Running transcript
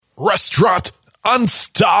Restaurant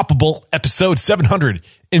Unstoppable, episode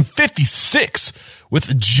 756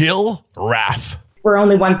 with Jill Raff. We're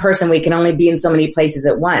only one person. We can only be in so many places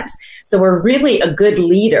at once. So we're really a good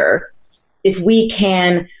leader if we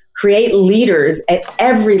can create leaders at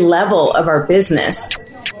every level of our business.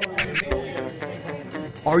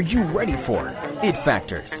 Are you ready for it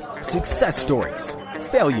factors, success stories,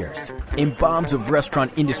 failures, and bombs of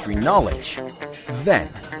restaurant industry knowledge? Then,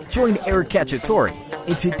 join Eric Cacciatore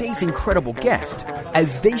and today's incredible guest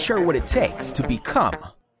as they share what it takes to become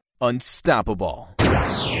unstoppable.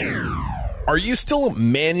 Are you still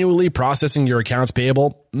manually processing your accounts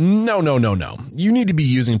payable? No. You need to be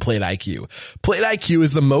using Plate IQ. Plate IQ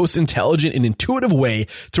is the most intelligent and intuitive way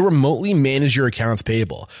to remotely manage your accounts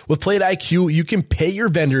payable. With Plate IQ, you can pay your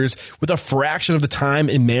vendors with a fraction of the time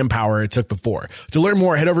and manpower it took before. To learn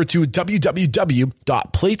more, head over to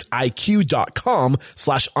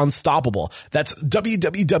www.plateiq.com/unstoppable. That's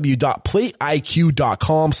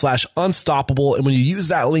www.plateiq.com/unstoppable. And when you use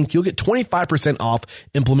that link, you'll get 25% off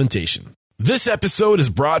implementation. This episode is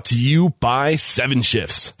brought to you by 7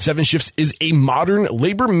 Shifts. 7 Shifts is a modern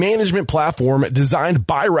labor management platform designed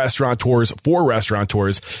by restaurateurs for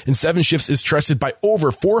restaurateurs, and 7 Shifts is trusted by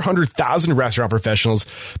over 400,000 restaurant professionals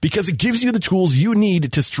because it gives you the tools you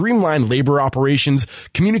need to streamline labor operations,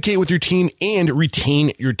 communicate with your team, and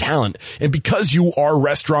retain your talent. And because you are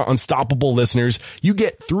Restaurant Unstoppable listeners, you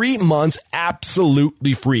get 3 months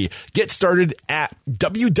absolutely free. Get started at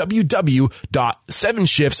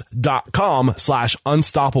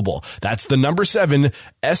www.7shifts.com/unstoppable. That's the number 7,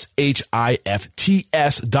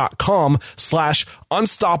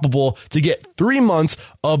 SHIFTS.com/unstoppable to get 3 months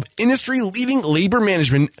of industry leading labor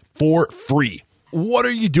management for free. What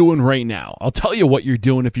are you doing right now? I'll tell you what you're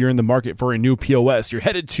doing if you're in the market for a new POS. You're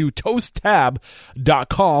headed to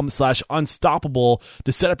toasttab.com/unstoppable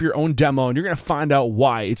to set up your own demo, and you're going to find out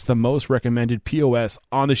why it's the most recommended POS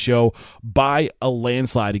on the show by a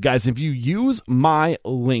landslide. Guys, if you use my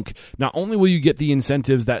link, not only will you get the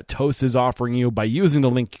incentives that Toast is offering you by using the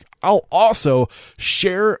link, I'll also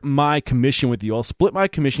share my commission with you. I'll split my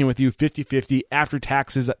commission with you 50-50 after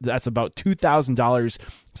taxes. That's about $2,000.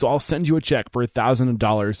 So I'll send you a check for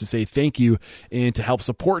 $1,000 to say thank you and to help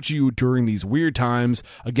support you during these weird times.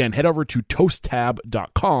 Again, head over to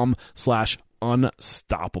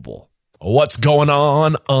toasttab.com/unstoppable. What's going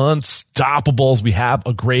on, Unstoppables? We have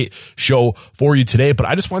a great show for you today, but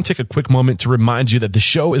I just want to take a quick moment to remind you that the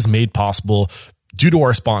show is made possible due to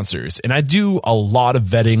our sponsors. And I do a lot of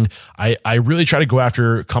vetting. I really try to go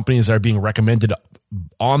after companies that are being recommended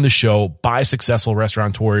on the show by successful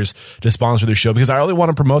restaurateurs to sponsor the show because I really want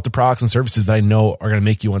to promote the products and services that I know are going to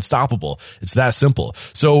make you unstoppable. It's that simple.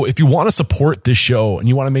 So if you want to support this show and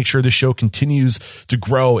you want to make sure the show continues to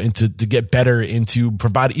grow and to get better and to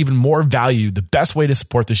provide even more value, the best way to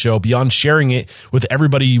support the show beyond sharing it with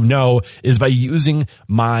everybody you know is by using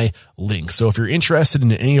my link. So if you're interested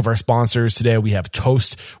in any of our sponsors today, we have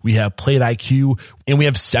Toast, we have Plate IQ, and we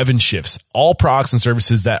have 7 Shifts, all products and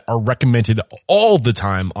services that are recommended all the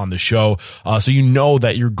time on the show. So you know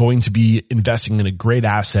that you're going to be investing in a great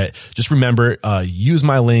asset. Just remember, use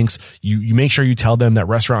my links. You make sure you tell them that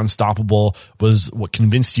Restaurant Unstoppable was what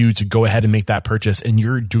convinced you to go ahead and make that purchase, and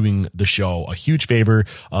you're doing the show a huge favor.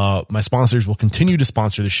 My sponsors will continue to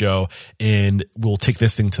sponsor the show, and we'll take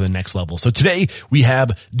this thing to the next level. So today we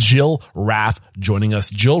have Jill Raff joining us.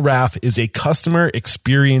 Jill Raff is a customer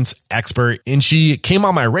experience expert, and she came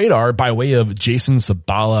on my radar by way of Jason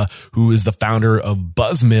Sabala, who is the founder of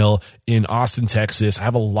BuzzMill in Austin, Texas. I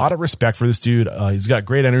have a lot of respect for this dude. He's got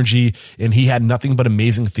great energy, and he had nothing but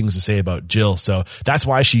amazing things to say about Jill. So that's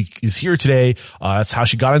why she is here today. That's how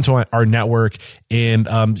she got into our network, and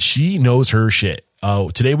she knows her shit.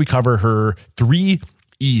 Today we cover her 3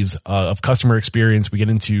 E's of customer experience. We get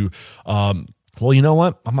into, well, you know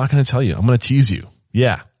what? I'm not going to tell you. I'm going to tease you.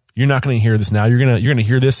 Yeah. You're not going to hear this now. You're going to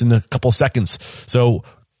hear this in a couple seconds. So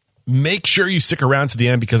make sure you stick around to the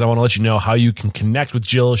end because I want to let you know how you can connect with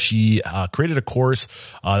Jill. She created a course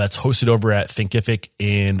that's hosted over at Thinkific,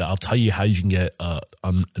 and I'll tell you how you can get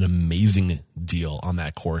an amazing deal on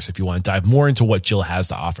that course if you want to dive more into what Jill has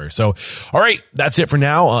to offer. So, all right, that's it for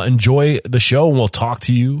now. Enjoy the show, and we'll talk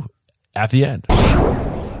to you at the end.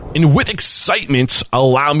 And with excitement,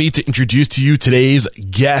 allow me to introduce to you today's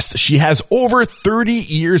guest. She has over 30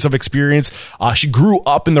 years of experience. She grew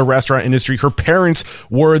up in the restaurant industry. Her parents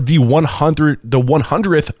were the 100th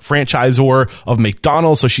franchisor of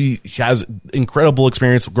McDonald's. So she has incredible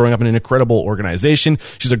experience growing up in an incredible organization.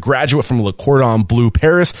 She's a graduate from Le Cordon Bleu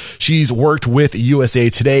Paris. She's worked with USA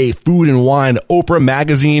Today, Food and Wine, Oprah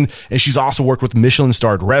Magazine, and she's also worked with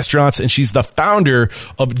Michelin-starred restaurants. And she's the founder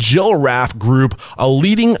of Jill Raff Group, a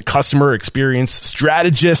leading customer experience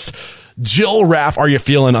strategist. Jill Raff, are you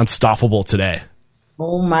feeling unstoppable today?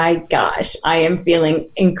 Oh my gosh, I am feeling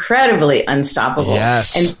incredibly unstoppable.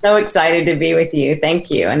 Yes. And so excited to be with you. Thank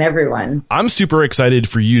you and everyone. I'm super excited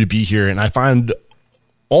for you to be here. And I find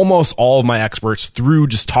almost all of my experts through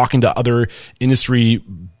just talking to other industry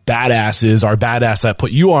badasses. Our badass that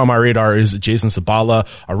put you on my radar is Jason Sabala.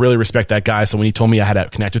 I really respect that guy. So when he told me I had to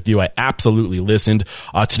connect with you, I absolutely listened.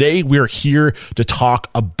 Today, we are here to talk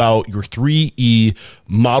about your 3E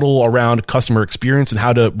model around customer experience and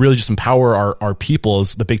how to really just empower our people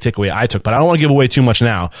is the big takeaway I took. But I don't want to give away too much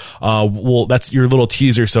now. Well, that's your little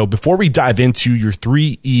teaser. So before we dive into your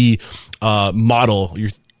 3E model,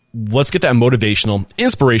 let's get that motivational,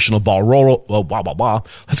 inspirational ball roll.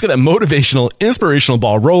 Let's get that motivational, inspirational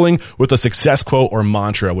ball rolling with a success quote or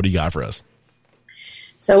mantra. What do you got for us?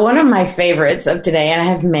 So one of my favorites of today, and I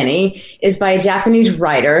have many, is by a Japanese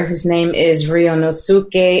writer whose name is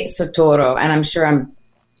Ryonosuke Satoru, and I'm sure I'm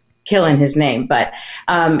killing his name. But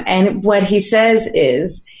and what he says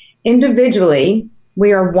is, individually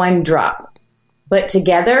we are one drop, but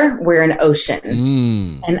together we're an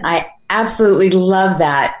ocean. And I absolutely love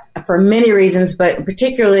that for many reasons, but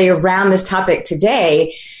particularly around this topic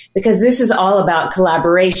today, because this is all about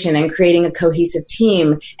collaboration and creating a cohesive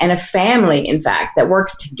team and a family, in fact, that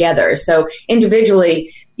works together. So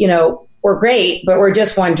individually, we're great, but we're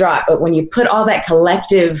just one drop. But when you put all that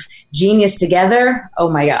collective genius together, oh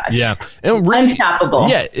my gosh. Yeah. And really, unstoppable.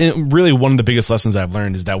 Yeah. And really, one of the biggest lessons I've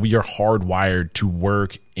learned is that we are hardwired to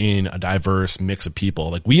work in a diverse mix of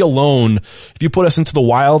people. Like we alone, if you put us into the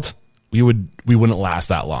wild, we wouldn't last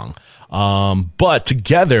that long. But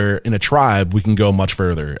together in a tribe, we can go much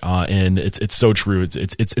further. And it's so true.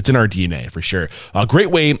 It's in our DNA for sure. A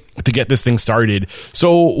great way to get this thing started.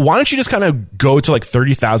 So why don't you just kind of go to like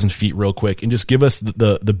 30,000 feet real quick and just give us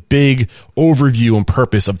the big overview and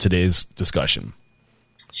purpose of today's discussion.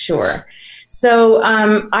 Sure. So,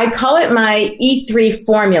 I call it my E3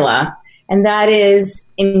 formula, and that is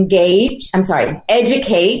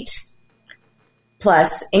educate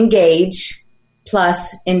plus engage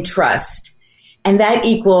plus entrust. And that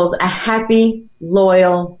equals a happy,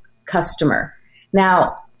 loyal customer.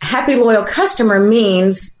 Now, happy, loyal customer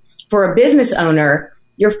means for a business owner,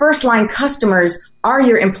 your first line customers are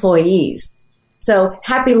your employees. So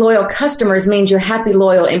happy, loyal customers means your happy,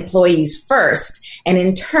 loyal employees first. And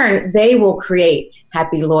in turn, they will create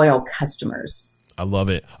happy, loyal customers. I love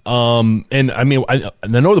it. And I mean, I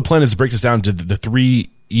know the plan is to break this down to the 3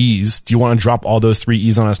 E's. Do you want to drop all those 3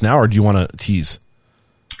 E's on us now, or do you want to tease?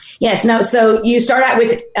 Yes. No. So you start out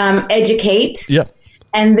with educate. Yep.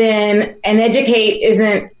 And educate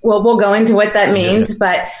isn't, well, we'll go into what that means,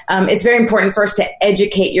 but it's very important first to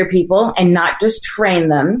educate your people and not just train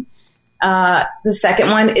them. The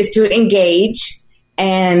second one is to engage.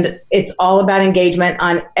 And it's all about engagement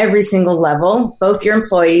on every single level, both your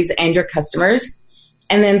employees and your customers.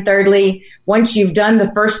 And then thirdly, once you've done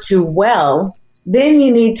the first 2 well, then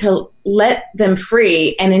you need to let them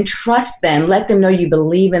free and entrust them. Let them know you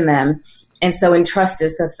believe in them. And so entrust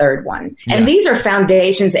is the third one. Yeah. And these are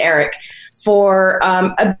foundations, Eric, for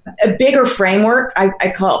a bigger framework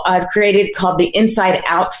I've created called the Inside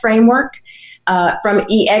Out framework, from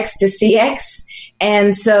EX to CX.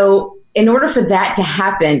 And so in order for that to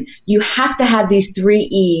happen, you have to have these 3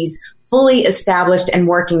 E's fully established and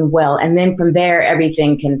working well. And then from there,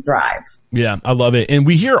 everything can thrive. Yeah, I love it. And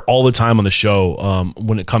we hear all the time on the show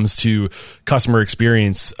when it comes to customer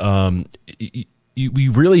experience, we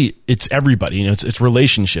really, it's everybody, it's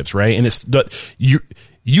relationships, right? And it's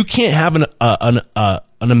you can't have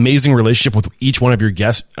an amazing relationship with each one of your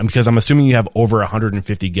guests, because I'm assuming you have over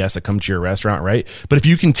 150 guests that come to your restaurant, right? But if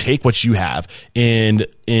you can take what you have and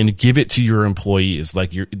give it to your employees,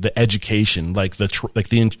 like the education, like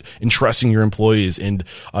the entrusting your employees and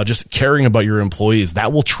just caring about your employees,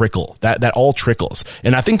 that will trickle. That all trickles.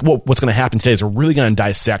 And I think what's going to happen today is we're really going to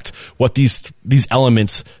dissect what these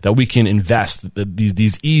elements that we can invest,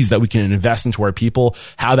 these E's that we can invest into our people,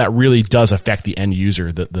 how that really does affect the end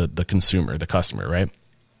user, the consumer, the customer, right?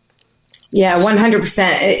 Yeah,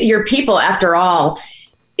 100%. Your people, after all,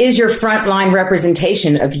 is your frontline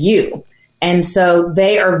representation of you. And so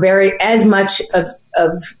they are very as much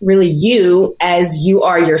of really you as you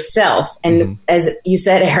are yourself. And as you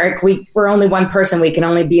said, Eric, we're only one person. We can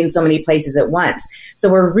only be in so many places at once. So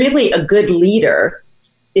we're really a good leader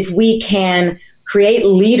if we can create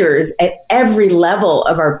leaders at every level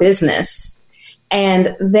of our business.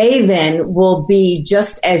 And they then will be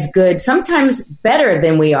just as good, sometimes better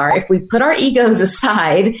than we are. If we put our egos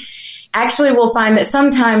aside, actually we'll find that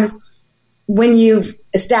sometimes when you've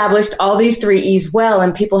established all these 3 E's well,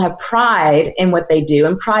 and people have pride in what they do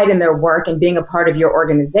and pride in their work and being a part of your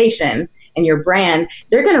organization and your brand,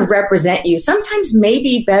 they're going to represent you sometimes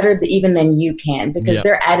maybe better even than you can, because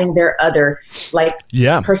they're adding their other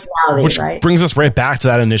personality. Which right? brings us right back to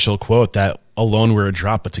that initial quote that alone we're a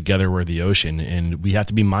drop, but together we're the ocean. And we have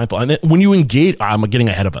to be mindful. And when you engage, I'm getting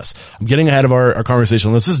ahead of us. I'm getting ahead of our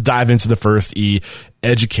conversation. Let's just dive into the first E,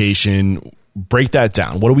 education. Break that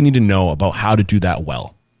down. What do we need to know about how to do that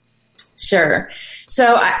well? Sure.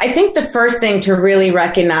 So I think the first thing to really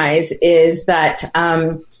recognize is that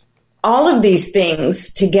all of these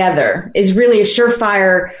things together is really a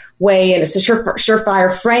surefire way, and it's a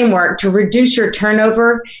surefire framework to reduce your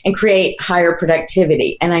turnover and create higher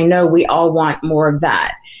productivity. And I know we all want more of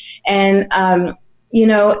that. And, I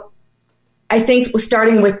think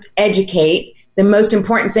starting with educate, the most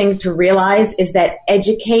important thing to realize is that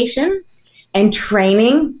education and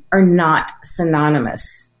training are not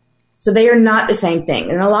synonymous. So they are not the same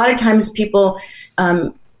thing. And a lot of times people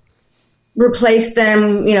replace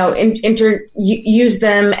them, use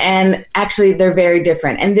them, and actually they're very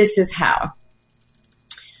different. And this is how.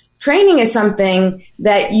 Training is something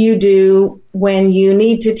that you do when you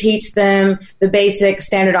need to teach them the basic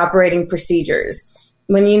standard operating procedures.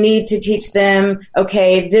 When you need to teach them,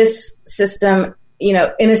 okay, this system, in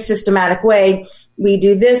a systematic way, we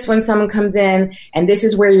do this when someone comes in, and this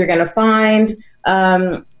is where you're going to find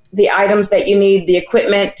the items that you need, the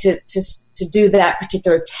equipment to do that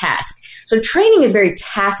particular task. So training is very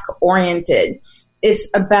task-oriented. It's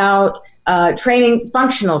about training,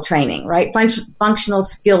 functional training, right? Functional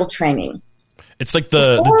skill training. It's like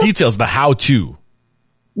the details, the how-to.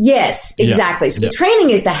 Yes, exactly. So the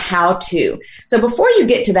training is the how-to. So before you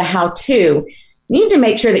get to the how-to, you need to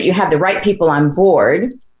make sure that you have the right people on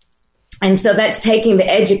board. And so that's taking the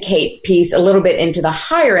educate piece a little bit into the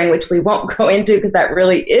hiring, which we won't go into because that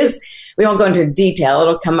really is, we won't go into detail.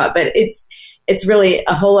 It'll come up, but it's really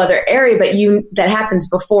a whole other area, but that happens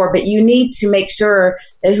before. But you need to make sure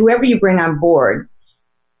that whoever you bring on board,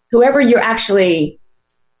 whoever you're actually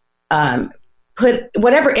put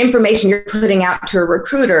whatever information you're putting out to a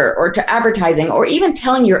recruiter or to advertising, or even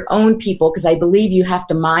telling your own people, because I believe you have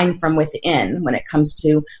to mine from within when it comes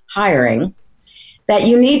to hiring, that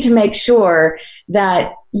you need to make sure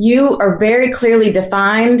that you are very clearly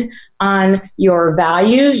defined on your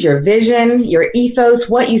values, your vision, your ethos,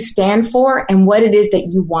 what you stand for, and what it is that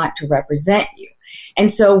you want to represent you.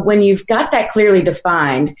 And so when you've got that clearly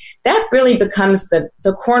defined, that really becomes the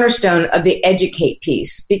cornerstone of the educate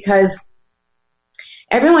piece, because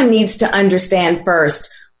everyone needs to understand first,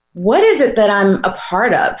 what is it that I'm a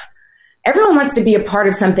part of? Everyone wants to be a part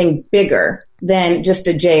of something bigger than just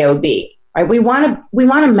a job. Right? We want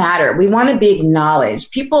to matter. We want to be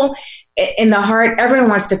acknowledged. People in the heart, everyone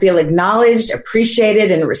wants to feel acknowledged,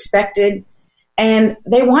 appreciated, and respected. And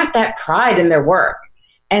they want that pride in their work.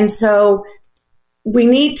 And so we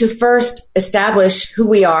need to first establish who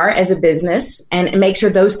we are as a business and make sure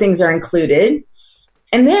those things are included.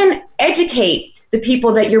 And then educate the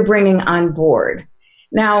people that you're bringing on board.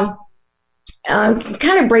 Now,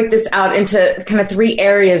 kind of break this out into kind of 3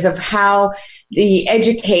 areas of how the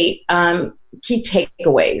educate key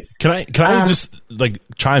takeaways. Can I just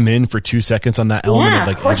chime in for 2 seconds on that element of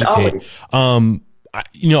educate? Always.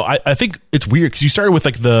 I think it's weird because you started with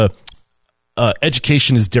the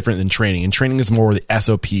education is different than training, and training is more the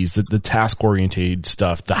SOPs, the task oriented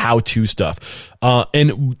stuff, the how-to stuff.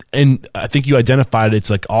 And I think you identified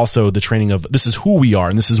it's also the training of this is who we are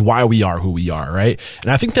and this is why we are who we are, right?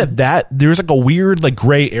 And I think that there's a weird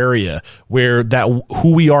gray area where that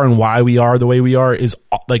who we are and why we are the way we are is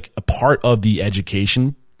a part of the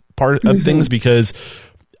education part of things, because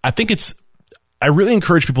I think I really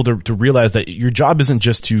encourage people to realize that your job isn't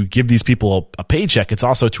just to give these people a paycheck. It's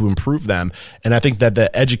also to improve them. And I think that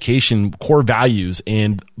the education core values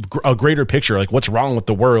and a greater picture, what's wrong with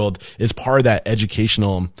the world, is part of that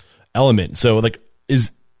educational element. So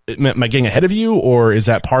am I getting ahead of you, or is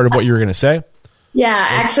that part of what you were going to say? Yeah,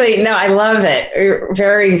 actually, no, I love it. You're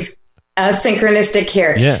very synchronistic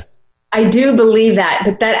here. Yeah. I do believe that,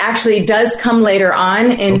 but that actually does come later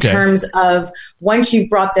on in terms of once you've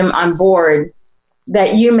brought them on board,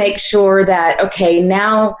 that you make sure that, okay,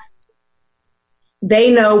 now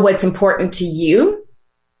they know what's important to you,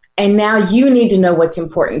 and now you need to know what's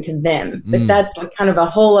important to them. But that's kind of a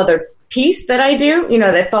whole other piece that I do,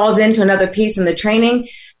 that falls into another piece in the training,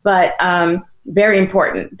 but very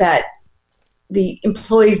important that the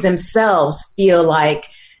employees themselves feel like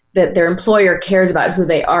that their employer cares about who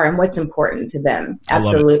they are and what's important to them.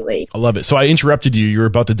 Absolutely. I love it. So I interrupted you. You were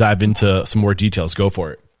about to dive into some more details. Go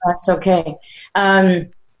for it. That's okay.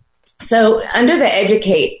 So under the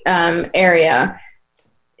educate area,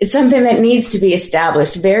 it's something that needs to be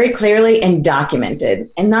established very clearly and documented,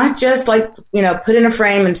 and not just put in a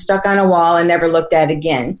frame and stuck on a wall and never looked at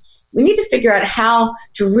again. We need to figure out how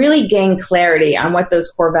to really gain clarity on what those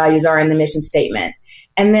core values are in the mission statement.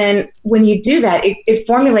 And then when you do that, it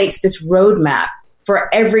formulates this roadmap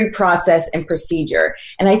for every process and procedure.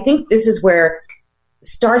 And I think this is where it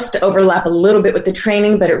starts to overlap a little bit with the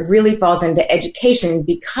training, but it really falls into education,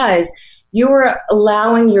 because you're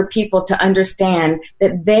allowing your people to understand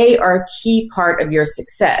that they are a key part of your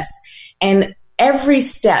success. And every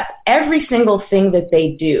step, every single thing that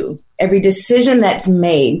they do, every decision that's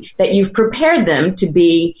made, that you've prepared them to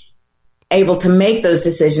be able to make those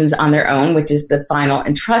decisions on their own, which is the final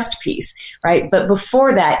and trust piece, right? But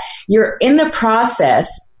before that, you're in the process,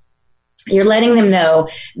 you're letting them know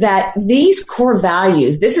that these core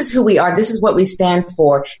values, this is who we are, this is what we stand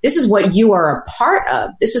for, this is what you are a part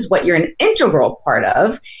of, this is what you're an integral part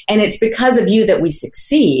of, and it's because of you that we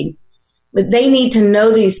succeed. But they need to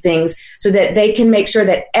know these things so that they can make sure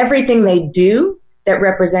that everything they do that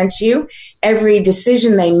represents you, every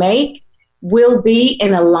decision they make, will be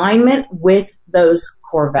in alignment with those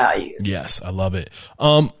core values. Yes, I love it.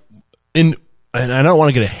 And I don't want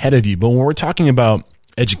to get ahead of you, but when we're talking about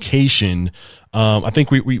education, I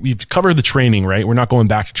think we've covered the training, right? We're not going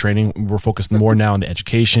back to training. We're focused more now on the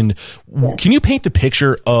education. Can you paint the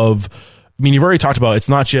picture of, you've already talked about, it's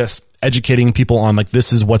not just educating people on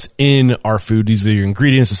this is what's in our food, these are your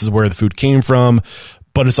ingredients, this is where the food came from,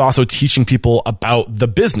 but it's also teaching people about the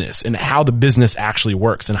business and how the business actually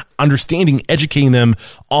works, and understanding, educating them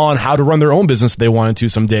on how to run their own business if they wanted to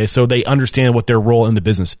someday, so they understand what their role in the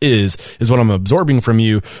business is what I'm absorbing from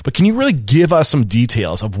you. But can you really give us some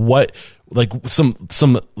details of what, what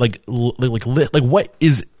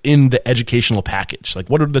is in the educational package?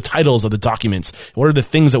 What are the titles of the documents? What are the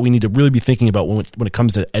things that we need to really be thinking about when it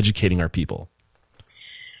comes to educating our people?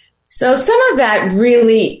 So some of that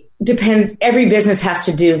really depends. Every business has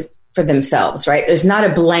to do for themselves, right? There's not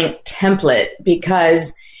a blank template,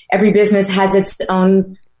 because every business has its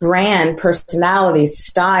own brand, personality,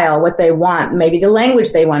 style, what they want, maybe the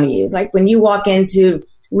language they want to use. Like when you walk into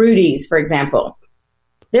Rudy's, for example,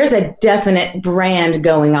 there's a definite brand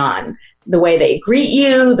going on. The way they greet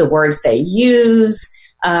you, the words they use,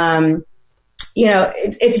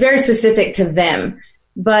 it's very specific to them.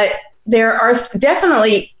 But there are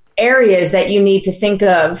definitely areas that you need to think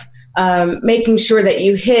of, making sure that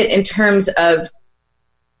you hit in terms of,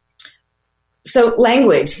 so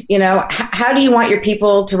language, how do you want your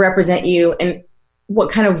people to represent you, and what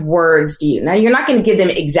kind of words do you? Now, you're not going to give them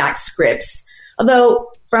exact scripts, although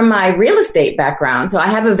from my real estate background, so I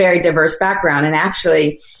have a very diverse background, and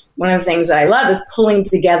actually one of the things that I love is pulling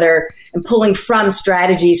together and pulling from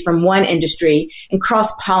strategies from one industry and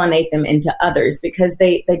cross-pollinate them into others, because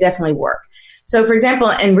they definitely work. So, for example,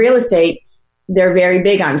 in real estate, they're very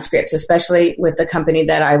big on scripts, especially with the company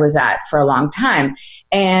that I was at for a long time.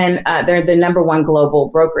 And they're the number one global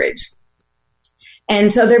brokerage.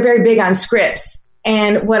 And so they're very big on scripts.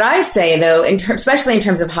 And what I say, though, especially in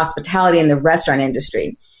terms of hospitality in the restaurant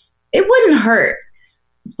industry, it wouldn't hurt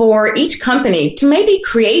for each company to maybe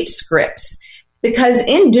create scripts, because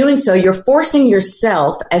in doing so, you're forcing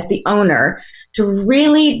yourself as the owner to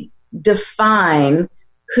really define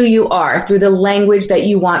who you are through the language that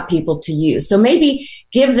you want people to use. So maybe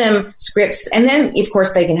give them scripts, and then of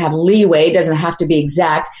course they can have leeway. It doesn't have to be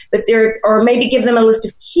exact, but or maybe give them a list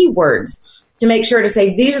of keywords to make sure to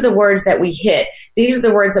say, these are the words that we hit. These are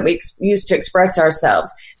the words that we use to express ourselves,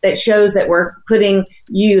 that shows that we're putting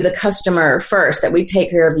you, the customer, first, that we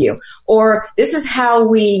take care of you. Or this is how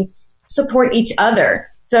we support each other.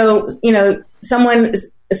 So, someone is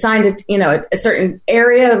assigned a certain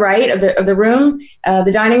area, right, of the room,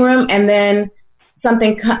 the dining room, and then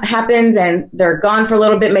something happens and they're gone for a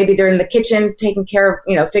little bit. Maybe they're in the kitchen taking care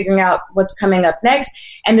of, figuring out what's coming up next.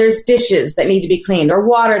 And there's dishes that need to be cleaned or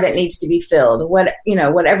water that needs to be filled,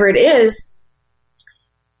 whatever it is.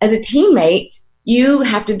 As a teammate, you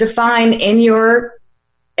have to define in your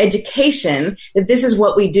education that this is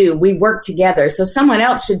what we do. We work together. So someone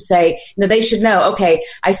else should say, they should know, okay,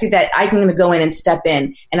 I see that I'm going to go in and step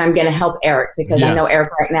in, and I'm going to help Eric, because I know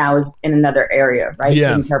Eric right now is in another area, right?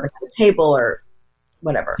 Taking care of the table or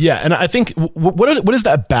whatever. Yeah. And I think what is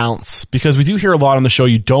that balance? Because we do hear a lot on the show,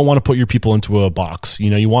 you don't want to put your people into a box.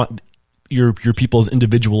 You want your people's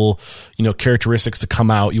individual, characteristics to come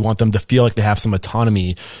out. You want them to feel like they have some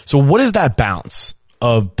autonomy. So what is that balance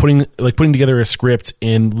of putting together a script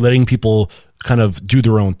and letting people kind of do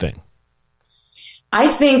their own thing? I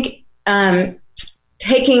think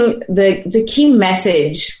taking the key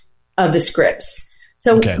message of the scripts.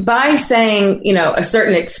 So Okay. by saying, a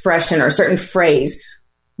certain expression or a certain phrase,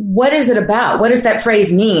 what is it about? What does that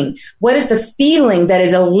phrase mean? What is the feeling that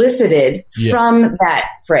is elicited from that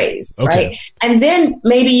phrase, right? And then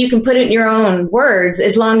maybe you can put it in your own words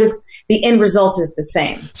as long as the end result is the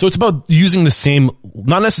same. So it's about using the same,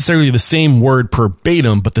 not necessarily the same word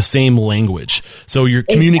verbatim, but the same language. So you're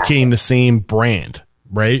communicating the same brand,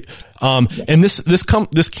 right? And this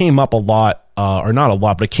came up a lot, or not a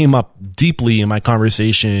lot, but it came up deeply in my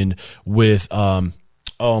conversation with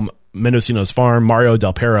Mendocino's Farm, Mario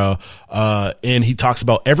Del Pero, and he talks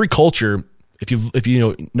about every culture. If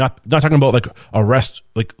you not talking about like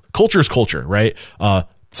like culture is culture, right?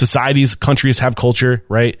 Societies, countries have culture,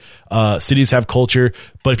 right? Cities have culture.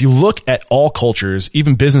 But if you look at all cultures,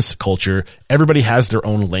 even business culture, everybody has their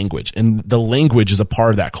own language, and the language is a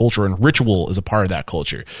part of that culture, and ritual is a part of that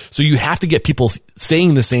culture. So you have to get people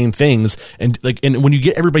saying the same things, and when you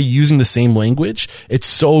get everybody using the same language, it's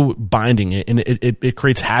so binding, and it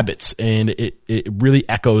creates habits, and it really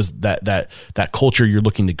echoes that culture you're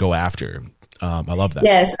looking to go after. I love that.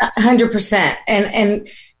 Yes, 100%.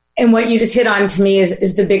 And what you just hit on to me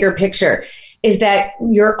is the bigger picture, is that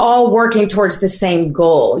you're all working towards the same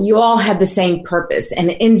goal. You all have the same purpose.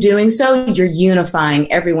 And in doing so, you're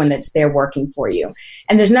unifying everyone that's there working for you.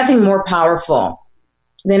 And there's nothing more powerful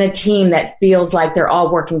than a team that feels like they're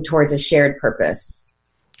all working towards a shared purpose.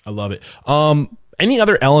 I love it. Any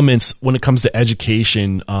other elements when it comes to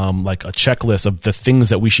education, like a checklist of the things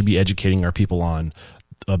that we should be educating our people on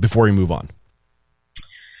before we move on?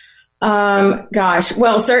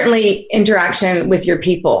 Well, certainly interaction with your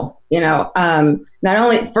people, not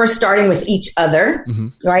only first starting with each other,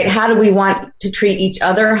 right? How do we want to treat each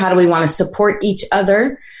other? How do we want to support each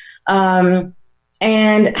other? And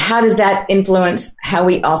how does that influence how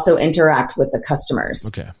we also interact with the customers?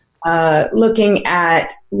 Okay. Looking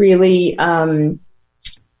at really, we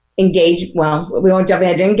won't jump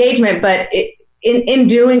ahead to engagement, but in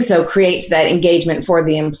doing so creates that engagement for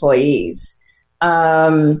the employees.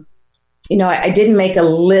 I didn't make a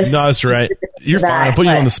list. No, that's right. You're fine. I'm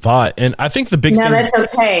putting you on the spot. And I think the big thing. No, that's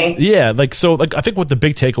okay. Yeah. I think what the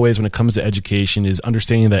big takeaways when it comes to education is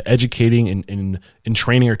understanding that educating and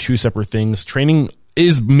training are two separate things. Training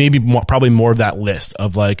is maybe probably more of that list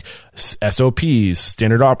of like SOPs,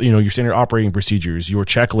 your standard operating procedures, your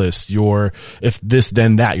checklist, your if this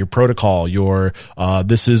then that, your protocol, your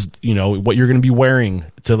this is what you're going to be wearing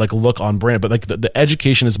to like look on brand. But like the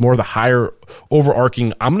education is more the higher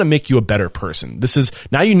overarching. I'm going to make you a better person. This is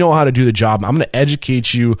now you know how to do the job. I'm going to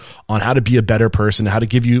educate you on how to be a better person, how to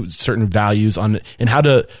give you certain values on and how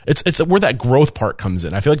to. It's where that growth part comes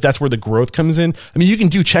in. I feel like that's where the growth comes in. I mean, you can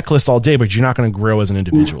do checklists all day, but you're not going to grow as an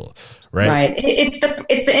individual. Right. Right. It's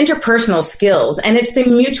the interpersonal skills, and it's the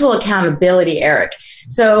mutual accountability, Eric.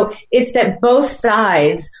 So it's that both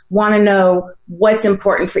sides want to know what's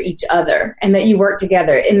important for each other, and that you work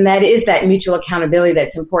together. And that is that mutual accountability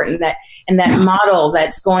that's important, that model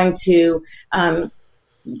that's going to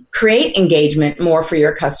create engagement more for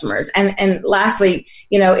your customers. And lastly,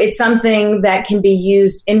 it's something that can be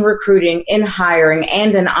used in recruiting, in hiring,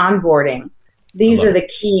 and in onboarding. These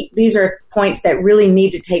are points that really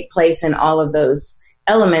need to take place in all of those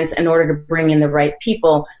elements in order to bring in the right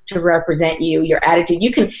people to represent you, your attitude.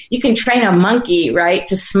 You can train a monkey, right,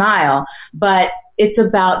 to smile, but it's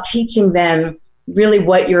about teaching them really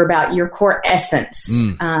what you're about, your core essence,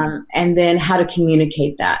 and then how to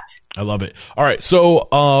communicate that. I love it. All right. So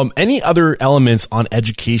any other elements on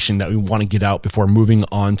education that we want to get out before moving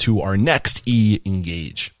on to our next E,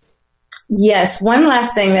 engage? Yes. One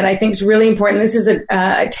last thing that I think is really important. This is a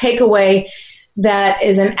takeaway that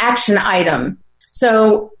is an action item.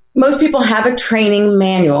 So most people have a training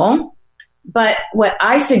manual, but what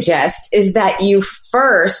I suggest is that you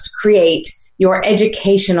first create your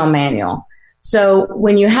educational manual. So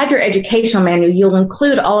when you have your educational manual, you'll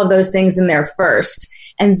include all of those things in there first.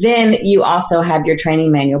 And then you also have your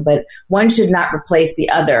training manual, but one should not replace the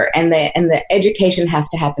other. And the education has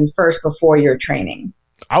to happen first before your training.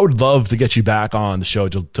 I would love to get you back on the show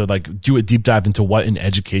to like do a deep dive into what an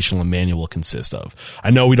educational manual consists of.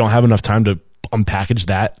 I know we don't have enough time to unpackage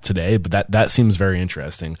that today, but that seems very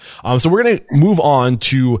interesting. So we're going to move on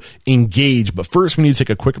to engage, but first we need to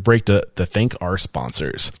take a quick break to thank our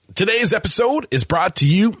sponsors. Today's episode is brought to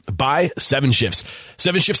you by 7Shifts.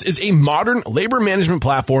 7Shifts is a modern labor management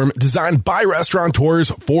platform designed by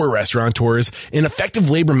restaurateurs for restaurateurs, and effective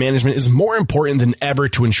labor management is more important than ever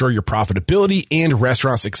to ensure your profitability and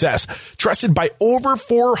restaurant success. Trusted by over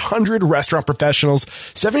 400 restaurant professionals,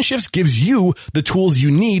 7Shifts gives you the tools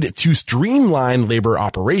you need to streamline labor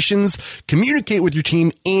operations, communicate with your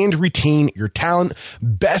team, and retain your talent.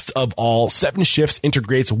 Best of all, 7Shifts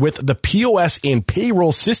integrates with the POS and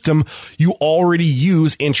payroll system you already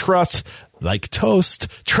use and trust like toast,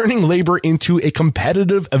 turning labor into a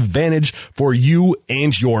competitive advantage for you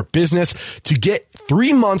and your business. To get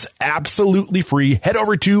 3 months absolutely free, head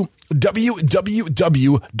over to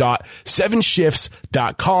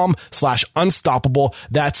www.7shifts.com/unstoppable.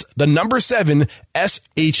 That's the number 7,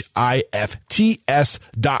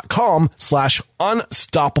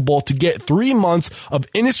 SHIFTS.com/unstoppable to get 3 months of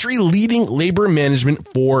industry leading labor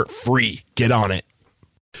management for free. Get on it.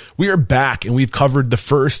 We are back and we've covered the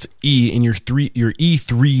first E in your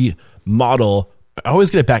E3 model. I always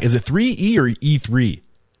get it back. Is it 3E or E3?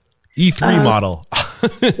 E3 model.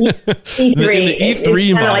 E3. The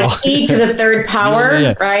E3 model. Like E to the third power,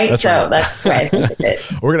 yeah. right? That's why I think of it.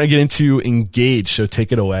 We're going to get into Engage, so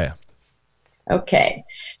take it away. Okay.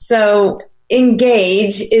 So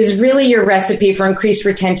Engage is really your recipe for increased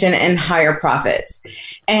retention and higher profits.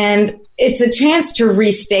 And it's a chance to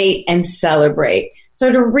restate and celebrate. So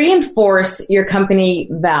to reinforce your company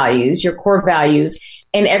values, your core values,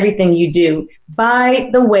 in everything you do by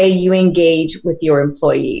the way you engage with your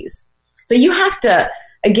employees. So you have to,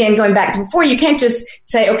 again, going back to before, you can't just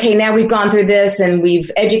say, okay, now we've gone through this and we've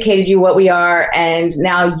educated you what we are and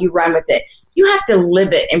now you run with it. You have to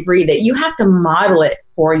live it and breathe it. You have to model it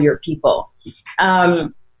for your people.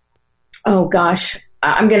 I'm going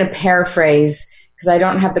to paraphrase because I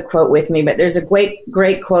don't have the quote with me, but there's a great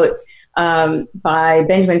quote by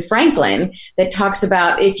Benjamin Franklin that talks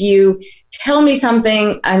about if you tell me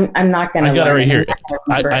something, I'm not going to. I got it right here.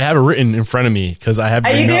 I have it written in front of me because I have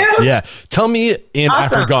your notes. Do? Yeah. Tell me and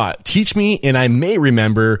awesome. I forgot. Teach me and I may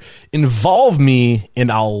remember. Involve me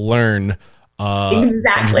and I'll learn.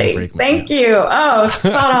 Exactly. Thank you. Oh,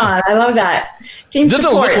 spot on. I love that. Team support. It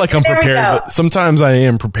doesn't look like I'm prepared, but sometimes I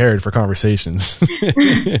am prepared for conversations. So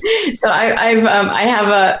I have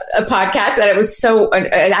a podcast that it was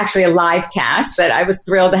actually a live cast that I was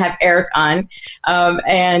thrilled to have Eric on.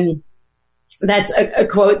 And that's a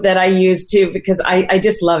quote that I use too, because I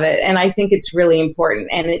just love it. And I think it's really important.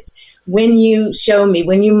 And it's when you show me,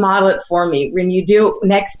 when you model it for me, when you do it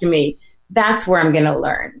next to me, that's where I'm going to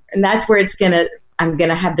learn. And that's where I'm going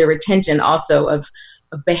to have the retention also of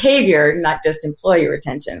behavior, not just employee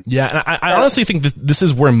retention. Yeah. And I honestly think that this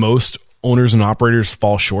is where most owners and operators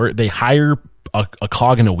fall short. They hire a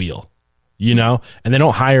cog in a wheel, and they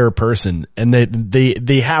don't hire a person, and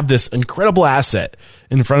they have this incredible asset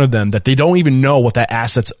in front of them that they don't even know what that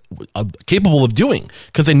asset's capable of doing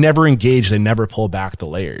because they never engage. They never pull back the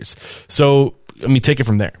layers. So, take it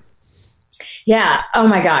from there. Yeah. Oh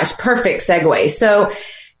my gosh. Perfect segue. So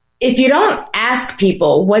if you don't ask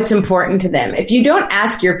people what's important to them, if you don't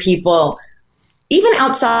ask your people, even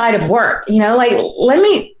outside of work, let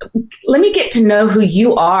me get to know who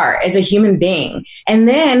you are as a human being, and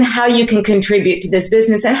then how you can contribute to this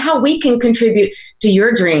business and how we can contribute to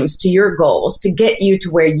your dreams, to your goals, to get you to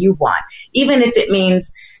where you want, even if it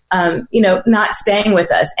means, not staying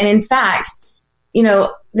with us. And in fact,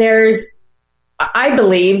 I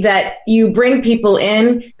believe that you bring people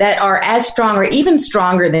in that are as strong or even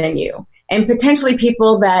stronger than you, and potentially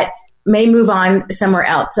people that may move on somewhere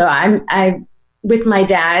else. So I'm with my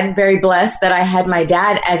dad, very blessed that I had my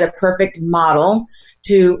dad as a perfect model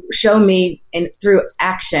to show me through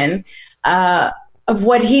action of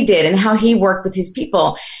what he did and how he worked with his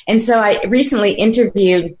people. And so I recently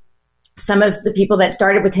interviewed some of the people that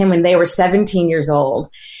started with him when they were 17 years old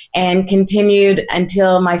and continued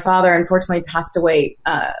until my father unfortunately passed away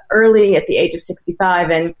early at the age of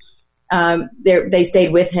 65. And they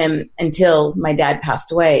stayed with him until my dad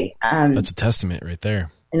passed away. That's a testament right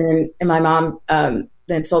there. And my mom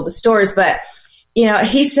then sold the stores. But,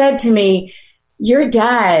 he said to me, your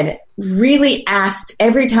dad really asked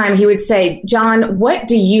every time. He would say, John, what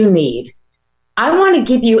do you need? I want to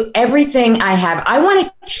give you everything I have. I want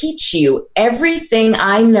to teach you everything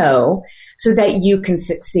I know so that you can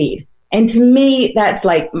succeed. And to me, that's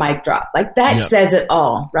like mic drop. Like that says it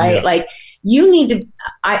all, right? Yeah. Like you need to,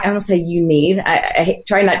 I don't say you need, I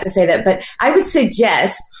try not to say that, but I would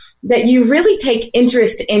suggest that you really take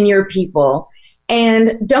interest in your people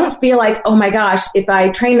And don't feel like, oh my gosh, if I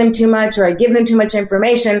train them too much or I give them too much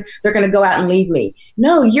information, they're going to go out and leave me.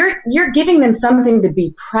 No, you're giving them something to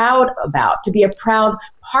be proud about, to be a proud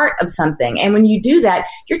part of something. And when you do that,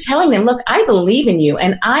 you're telling them, look, I believe in you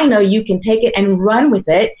and I know you can take it and run with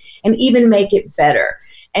it and even make it better.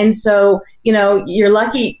 And so, you're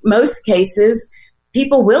lucky most cases,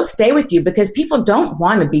 people will stay with you because people don't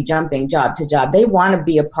want to be jumping job to job. They want to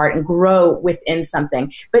be a part and grow within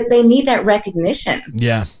something, but they need that recognition.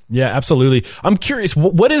 Yeah, absolutely. I'm curious,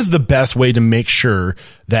 what is the best way to make sure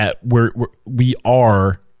that we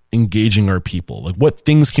are engaging our people? Like, what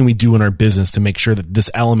things can we do in our business to make sure that this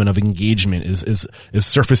element of engagement is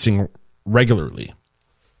surfacing regularly?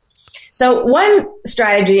 So one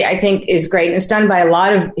strategy I think is great, and it's done by a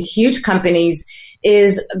lot of huge companies,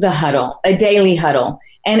 is the huddle, a daily huddle.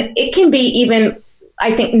 And it can be even,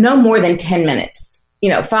 I think, no more than 10 minutes,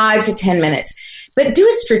 5 to 10 minutes. But do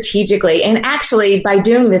it strategically. And actually, by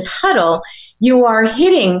doing this huddle, you are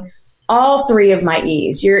hitting all three of my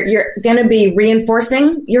E's. You're going to be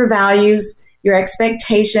reinforcing your values, your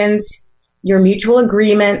expectations, your mutual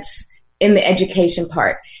agreements in the education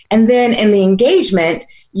part. And then in the engagement,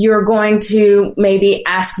 you're going to maybe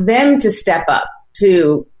ask them to step up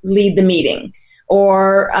to lead the meeting,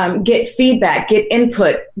 or get feedback, get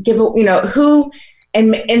input, give, who,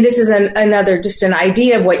 and this is another, just an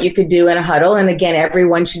idea of what you could do in a huddle. And again,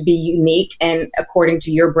 everyone should be unique and according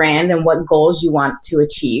to your brand and what goals you want to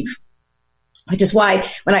achieve, which is why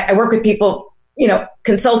when I work with people,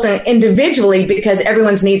 consulting individually, because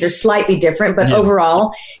everyone's needs are slightly different, but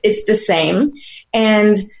overall it's the same.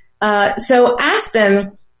 And so ask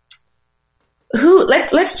them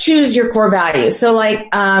let's choose your core values. So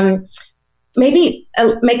maybe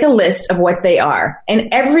make a list of what they are. And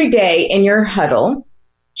every day in your huddle,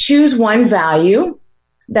 choose one value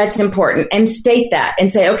that's important and state that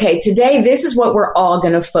and say, okay, today, this is what we're all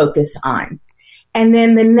going to focus on. And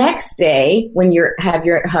then the next day, when you have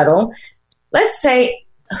your huddle, let's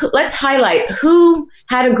highlight who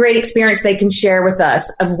had a great experience they can share with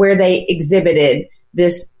us of where they exhibited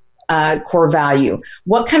this core value.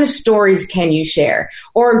 What kind of stories can you share?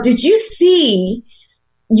 Or did you see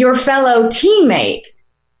your fellow teammate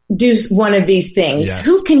do one of these things? Yes.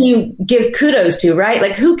 Who can you give kudos to, right?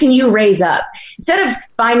 Like, who can you raise up? Instead of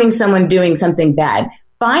finding someone doing something bad,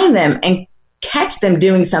 find them and catch them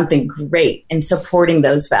doing something great and supporting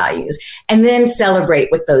those values, and then celebrate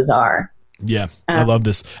what those are. Yeah, I love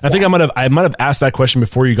this. I think I might have asked that question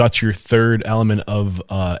before you got to your third element of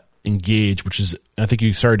engage, which is, I think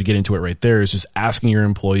you started to get into it right there, is just asking your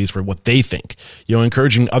employees for what they think,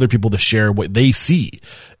 encouraging other people to share what they see.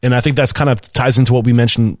 And I think that's kind of ties into what we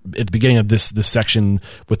mentioned at the beginning of this section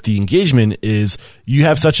with the engagement, is you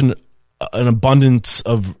have such an abundance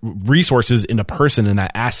of resources in a person, in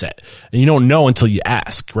that asset, and you don't know until you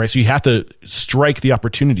ask, right? So you have to strike the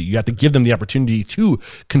opportunity. You have to give them the opportunity to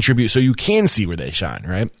contribute so you can see where they shine,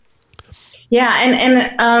 right? Yeah.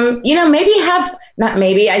 And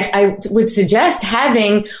maybe I would suggest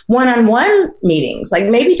having one-on-one meetings, like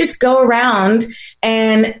maybe just go around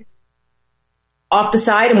and off the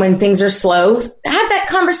side, and when things are slow, have that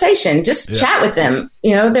conversation, just chat with them.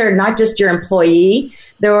 They're not just your employee.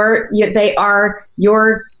 They are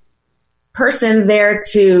your person there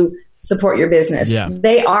to support your business. Yeah.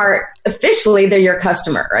 They are officially, they're your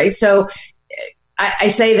customer, right? So I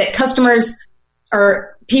say that customers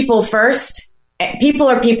are people first. People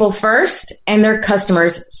are people first, and their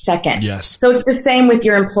customers second. Yes. So it's the same with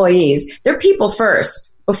your employees. They're people first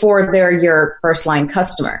before they're your first line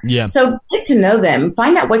customer. Yeah. So get to know them,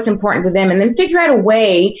 find out what's important to them, and then figure out a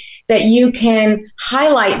way that you can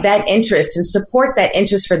highlight that interest and support that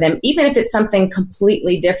interest for them, even if it's something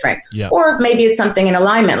completely different. Yeah. Or maybe it's something in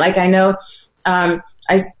alignment. Like I know I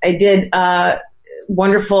did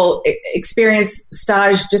wonderful experience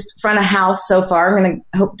stage just front of house so far. I'm going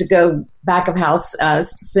to hope to go back of house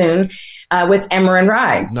soon with Emmer and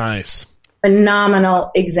Ride. Nice. Phenomenal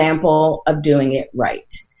example of doing it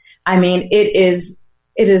right. I mean, it is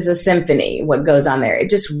a symphony what goes on there. It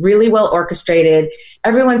just really well orchestrated.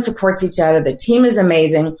 Everyone supports each other. The team is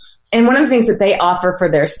amazing. And one of the things that they offer for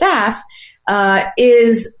their staff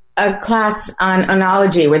is a class on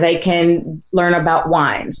oenology where they can learn about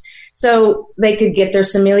wines. So they could get their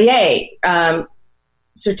sommelier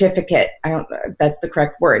certificate. I don't know if that's the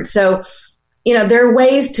correct word. So there are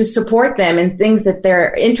ways to support them in things that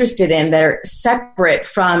they're interested in that are separate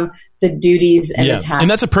from the duties and the tasks. And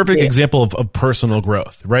that's a perfect example of personal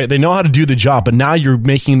growth, right? They know how to do the job, but now you're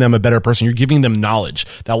making them a better person. You're giving them knowledge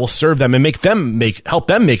that will serve them and help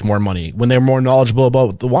them make more money when they're more knowledgeable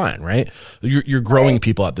about the wine, right? You're growing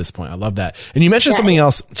people at this point. I love that. And you mentioned something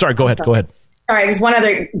else. Sorry, go ahead. Sorry, just one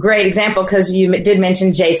other great example, because you did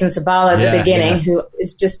mention Jason Sabala at the beginning, who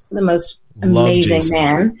is just the most amazing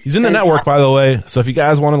man. He's in the network, by the way. So if you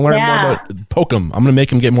guys want to learn more about, poke him. I'm going to make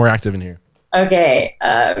him get more active in here. Okay.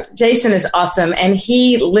 Jason is awesome, and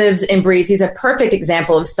he lives and breathes. He's a perfect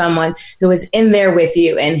example of someone who is in there with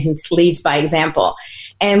you and who leads by example.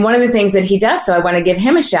 And one of the things that he does, so I want to give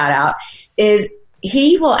him a shout out, is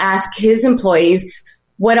he will ask his employees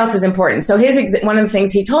what else is important. So one of the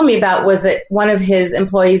things he told me about was that one of his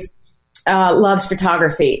employees loves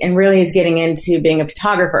photography and really is getting into being a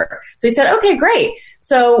photographer. So he said, okay, great.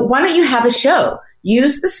 So why don't you have a show?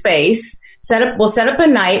 Use the space. We'll set up a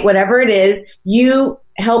night, whatever it is. You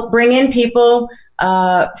help bring in people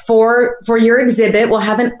for your exhibit. We'll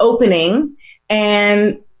have an opening,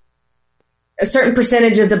 and a certain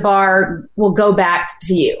percentage of the bar will go back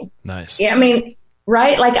to you. Nice. Yeah, I mean,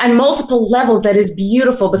 right? Like on multiple levels, that is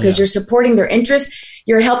beautiful, because you're supporting their interests.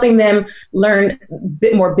 You're helping them learn a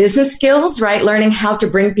bit more business skills, right? Learning how to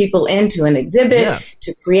bring people into an exhibit,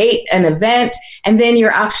 to create an event, and then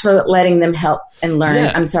you're actually letting them help and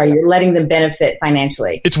learn. You're letting them benefit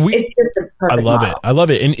financially. It's weird. It's just a perfect model. I love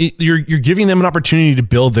it. And you're giving them an opportunity to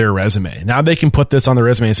build their resume. Now they can put this on their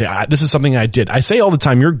resume and say, this is something I did. I say all the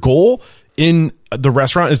time, your goal in the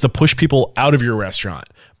restaurant is to push people out of your restaurant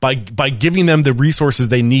by giving them the resources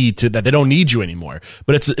they need that they don't need you anymore.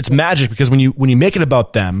 But it's magic, because when you make it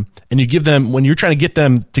about them and you give them, when you're trying to get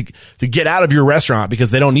them to get out of your restaurant because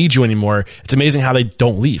they don't need you anymore, it's amazing how they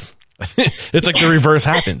don't leave. It's like the reverse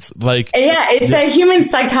happens. It's that human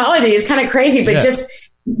psychology is kind of crazy, but just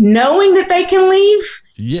knowing that they can leave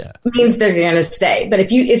means they're going to stay. But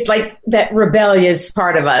it's like that rebellious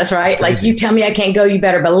part of us, right? Like, you tell me I can't go, you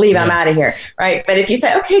better believe I'm out of here, right? But if you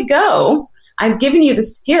say, okay, go, I've given you the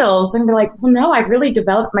skills, then they're like, well, no, I've really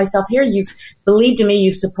developed myself here. You've believed in me.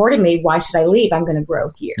 You've supported me. Why should I leave? I'm going to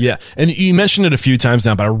grow here. Yeah. And you mentioned it a few times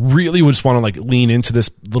now, but I really would just want to lean into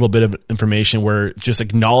this little bit of information where just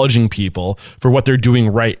acknowledging people for what they're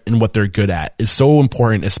doing right and what they're good at is so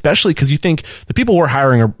important, especially because you think the people we're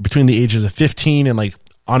hiring are between the ages of 15 and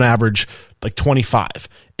on average, 25.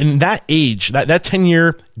 And that age, that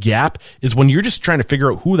 10-year gap is when you're just trying to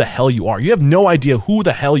figure out who the hell you are. You have no idea who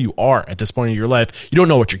the hell you are at this point in your life. You don't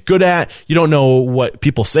know what you're good at. You don't know what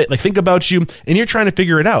people say, think about you, and you're trying to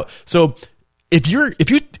figure it out. So if you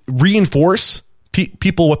reinforce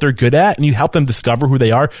people what they're good at and you help them discover who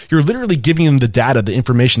they are, you're literally giving them the data, the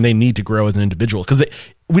information they need to grow as an individual, because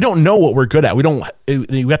we don't know what we're good at. We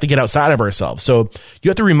have to get outside of ourselves. So you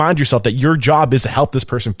have to remind yourself that your job is to help this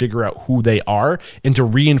person figure out who they are and to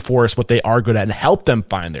reinforce what they are good at and help them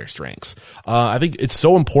find their strengths. I think it's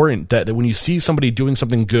so important that when you see somebody doing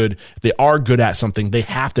something good, they are good at something, they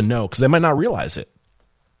have to know, because they might not realize it.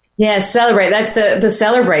 Yeah, celebrate. That's the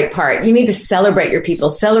celebrate part. You need to celebrate your people,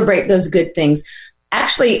 celebrate those good things.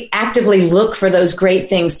 Actually actively look for those great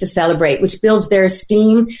things to celebrate, which builds their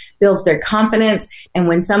esteem, builds their confidence. And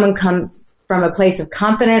when someone comes from a place of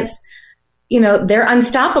confidence, they're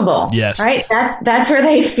unstoppable. Yes. Right? That's where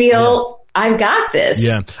they feel, I've got this.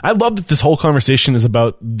 Yeah. I love that this whole conversation is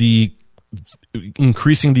about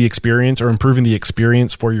increasing the experience or improving the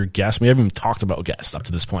experience for your guests. We haven't even talked about guests up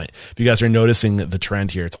to this point. If you guys are noticing the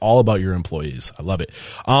trend here, it's all about your employees. I love it.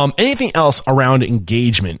 Anything else around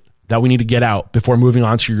engagement that we need to get out before moving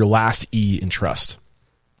on to your last E in trust?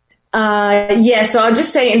 So I'll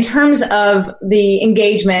just say, in terms of the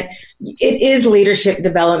engagement, it is leadership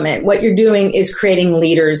development. What you're doing is creating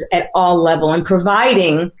leaders at all level and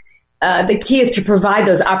providing, the key is to provide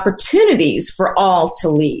those opportunities for all to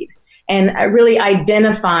lead, and really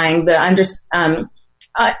identifying the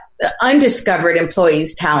undiscovered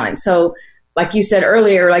employees' talent. So like you said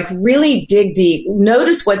earlier, really dig deep,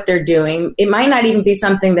 notice what they're doing. It might not even be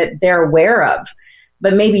something that they're aware of,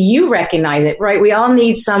 but maybe you recognize it, right? We all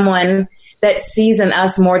need someone that sees in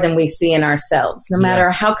us more than we see in ourselves, no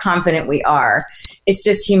matter how confident we are. It's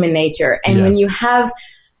just human nature. And when you have,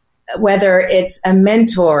 whether it's a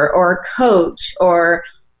mentor or a coach or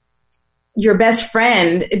your best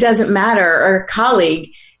friend, it doesn't matter, or a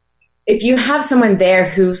colleague, if you have someone there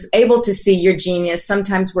who's able to see your genius,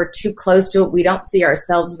 sometimes we're too close to it. We don't see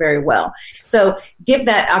ourselves very well. So give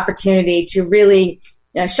that opportunity to really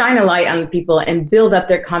shine a light on people and build up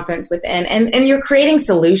their confidence within. And you're creating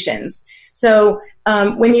solutions. So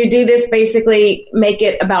when you do this, basically make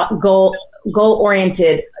it about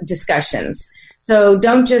goal-oriented discussions. So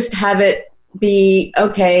don't just have it be,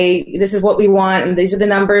 okay, this is what we want and these are the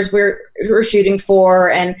numbers we're shooting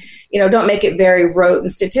for, and don't make it very rote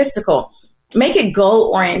and statistical. Make it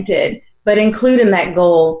goal oriented, but include in that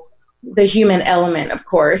goal the human element, of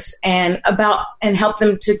course, and help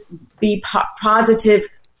them to be positive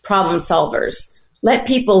problem solvers. Let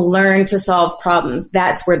people learn to solve problems.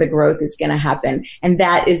 That's where the growth is going to happen. And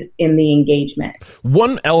that is in the engagement.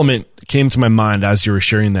 One element came to my mind as you were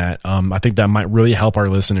sharing that. I think that might really help our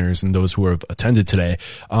listeners and those who have attended today.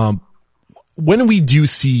 When we do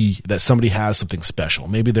see that somebody has something special,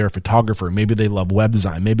 maybe they're a photographer, maybe they love web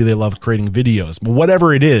design, maybe they love creating videos, but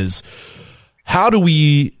whatever it is, how do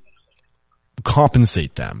we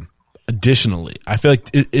compensate them? Additionally, I feel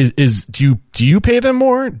like do you pay them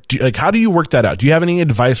more? How do you work that out? Do you have any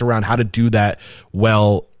advice around how to do that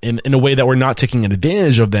well in a way that we're not taking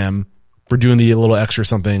advantage of them for doing the little extra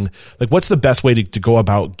something? Like, what's the best way to go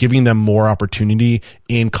about giving them more opportunity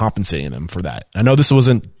and compensating them for that? I know this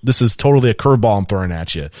is totally a curveball I'm throwing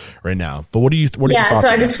at you right now, but what are your thoughts?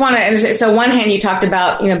 So I just want to, so one hand you talked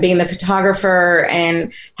about, being the photographer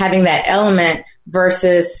and having that element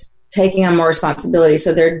versus taking on more responsibility.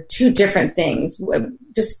 So they're two different things.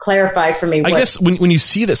 Just clarify for me. I guess when you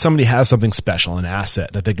see that somebody has something special, an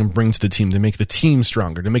asset that they can bring to the team to make the team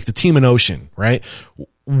stronger, to make the team an ocean, right?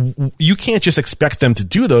 You can't just expect them to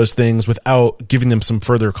do those things without giving them some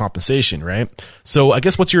further compensation, right? So I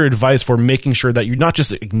guess what's your advice for making sure that you're not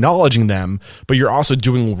just acknowledging them, but you're also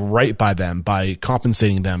doing right by them by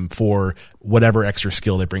compensating them for whatever extra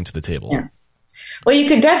skill they bring to the table? Yeah. Well, you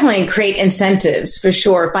could definitely create incentives for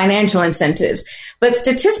sure, financial incentives. But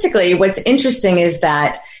statistically, what's interesting is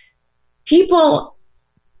that people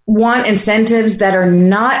want incentives that are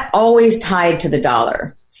not always tied to the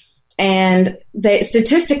dollar. And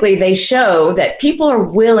statistically, they show that people are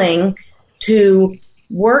willing to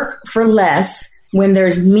work for less when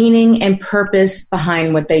there's meaning and purpose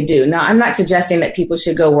behind what they do. Now, I'm not suggesting that people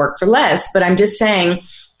should go work for less, but I'm just saying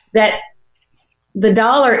that the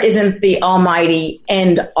dollar isn't the almighty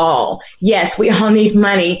end all. Yes, we all need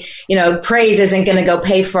money. Praise isn't going to go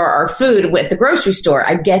pay for our food at the grocery store.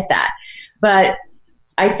 I get that. But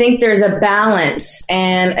I think there's a balance.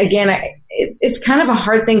 And again, it's kind of a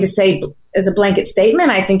hard thing to say as a blanket statement.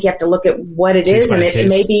 I think you have to look at what it is. And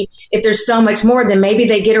maybe if there's so much more, then maybe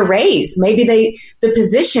they get a raise. Maybe the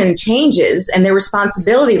position changes and their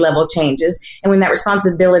responsibility level changes. And when that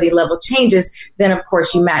responsibility level changes, then of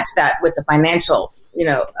course you match that with the financial,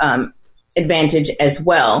 advantage as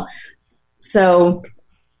well. So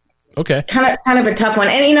okay. Kind of a tough one.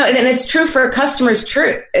 And, and it's true for customers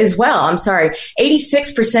as well. I'm sorry.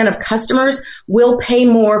 86% of customers will pay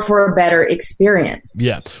more for a better experience.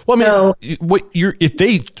 Yeah. Well, I mean, if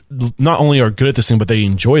they not only are good at this thing, but they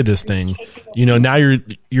enjoy this thing, now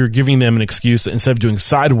you're giving them an excuse. Instead of doing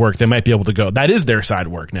side work, they might be able to go, that is their side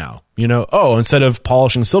work now. Instead of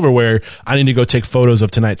polishing silverware, I need to go take photos of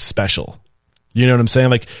tonight's special. You know what I'm saying?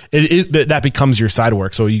 Like that becomes your side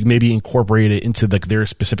work. So you maybe incorporate it into their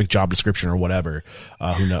specific job description or whatever.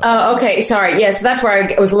 Who knows? Oh, okay. Sorry. Yes. That's where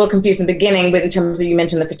I was a little confused in the beginning, but in terms of, you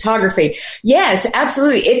mentioned the photography. Yes,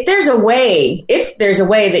 absolutely. If there's a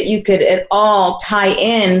way that you could at all tie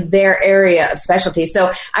in their area of specialty. So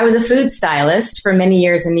I was a food stylist for many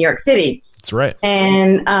years in New York City. That's right.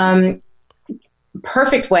 And,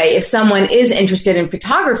 perfect way. If someone is interested in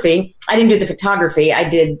photography, I didn't do the photography. I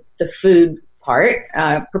did the food part,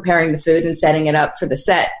 preparing the food and setting it up for the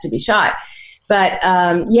set to be shot. But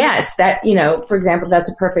yes, that, for example,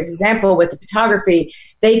 that's a perfect example with the photography.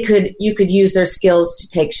 You could use their skills to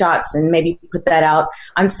take shots and maybe put that out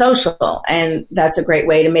on social. And that's a great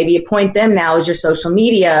way to maybe appoint them now as your social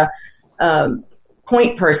media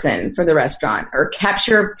point person for the restaurant, or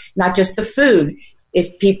capture not just the food.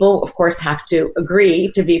 If people, of course, have to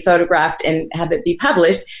agree to be photographed and have it be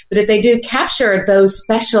published, but if they do, capture those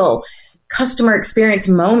special customer experience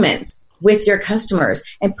moments with your customers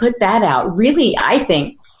and put that out. Really, I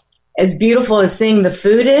think, as beautiful as seeing the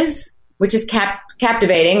food is, which is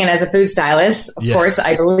captivating, and as a food stylist, of course,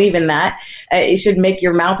 I believe in that. It should make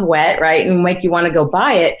your mouth wet, right, and make you want to go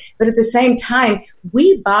buy it. But at the same time,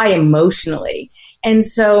 we buy emotionally. And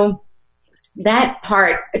so that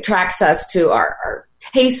part attracts us to our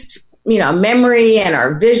taste, memory and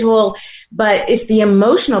our visual, but it's the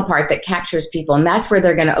emotional part that captures people, and that's where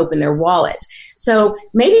they're going to open their wallets. So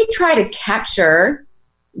maybe try to capture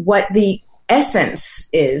what the essence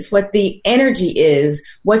is, what the energy is,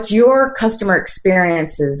 what your customer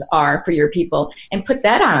experiences are for your people, and put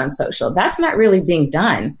that on social. That's not really being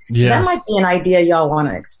done. So that might be an idea y'all want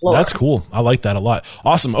to explore. That's cool. I like that a lot.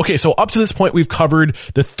 Awesome. Okay, so up to this point, we've covered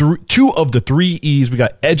the two of the three E's. We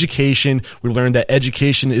got education. We learned that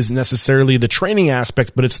education isn't necessarily the training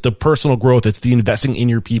aspect, but it's the personal growth. It's the investing in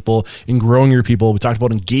your people, in growing your people. We talked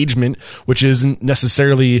about engagement, which isn't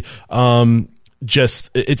necessarily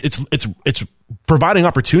it's providing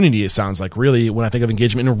opportunity. It sounds like, really, when I think of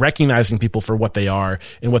engagement, and recognizing people for what they are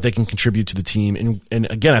and what they can contribute to the team.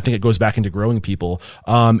 And again, I think it goes back into growing people.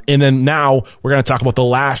 And then now we're going to talk about the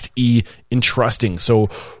last E, in trusting. So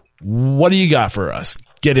what do you got for us?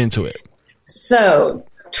 Get into it. So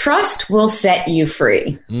trust will set you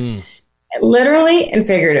free, literally and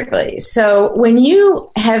figuratively. So when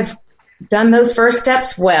you have done those first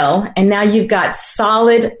steps well, and now you've got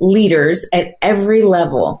solid leaders at every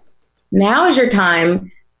level, now is your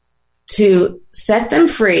time to set them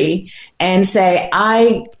free and say,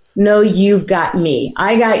 I know you've got me.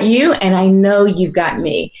 I got you, and I know you've got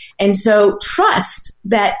me. And so trust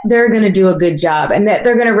that they're going to do a good job and that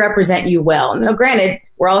they're going to represent you well. Now, granted,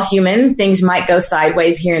 we're all human. Things might go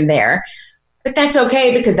sideways here and there, but that's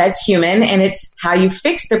okay, because that's human, and it's how you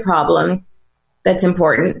fix the problem that's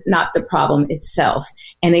important, not the problem itself.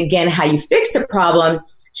 And again, how you fix the problem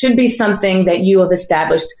should be something that you have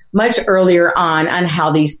established much earlier on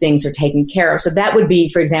how these things are taken care of. So that would be,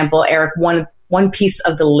 for example, Eric, one piece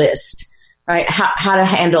of the list, right? How to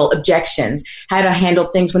handle objections, how to handle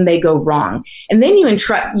things when they go wrong. And then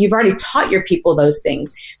you've already taught your people those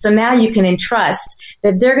things. So now you can entrust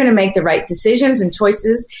that they're going to make the right decisions and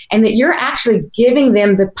choices, and that you're actually giving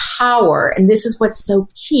them the power. And this is what's so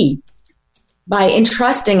key. By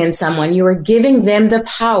entrusting in someone, you are giving them the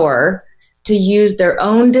power to use their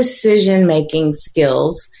own decision-making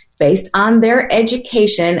skills based on their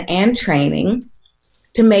education and training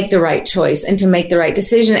to make the right choice and to make the right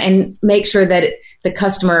decision and make sure that the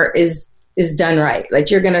customer is done right. Like,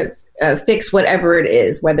 you're going to fix whatever it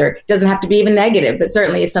is, whether it doesn't have to be even negative, but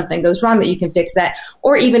certainly if something goes wrong, that you can fix that,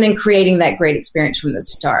 or even in creating that great experience from the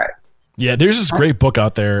start. Yeah, there's this great book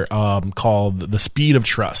out there called The Speed of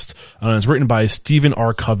Trust. It's written by Stephen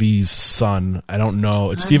R. Covey's son. I don't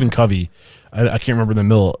know. It's Stephen Covey. I can't remember the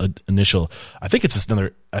middle initial. I think it's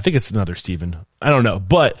another Stephen. I don't know,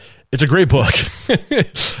 but it's a great book.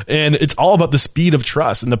 And it's all about the speed of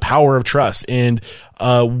trust and the power of trust. And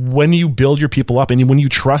when you build your people up and when you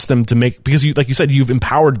trust them to make, because like you said, you've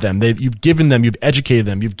empowered them, you've given them, you've educated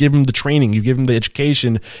them, you've given them the training, you've given them the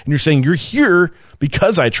education, and you're saying, you're here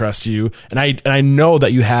because I trust you, and I know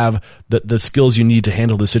that you have the skills you need to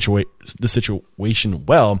handle the situation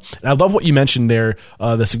well. And I love what you mentioned there,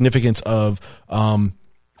 the significance of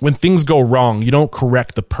when things go wrong, you don't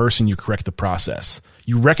correct the person, you correct the process.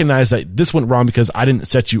 You recognize that this went wrong because I didn't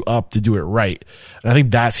set you up to do it right. And I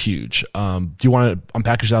think that's huge. Do you want to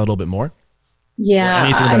unpackage that a little bit more?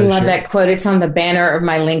 Yeah, I love that quote. It's on the banner of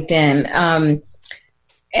my LinkedIn.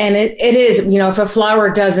 And it is, if a flower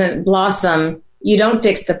doesn't blossom, you don't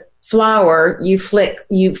fix the flower, you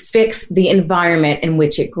fix the environment in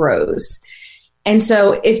which it grows. And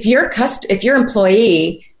so if your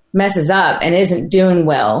employee messes up and isn't doing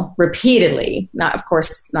well repeatedly, not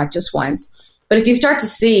just once, but if you start to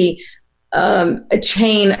see a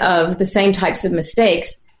chain of the same types of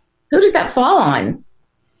mistakes, who does that fall on?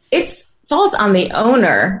 It falls on the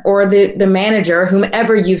owner or the manager,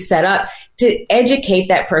 whomever you've set up, to educate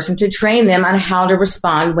that person, to train them on how to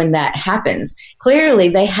respond when that happens. Clearly,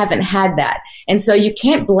 they haven't had that. And so you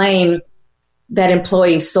can't blame that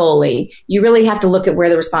employee solely. You really have to look at where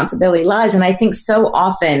the responsibility lies. And I think so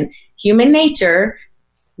often, human nature,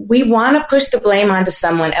 we want to push the blame onto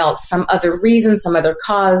someone else, some other reason, some other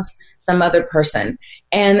cause, some other person.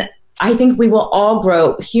 And I think we will all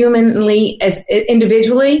grow humanly as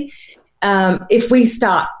individually if we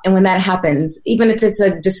stop. And when that happens, even if it's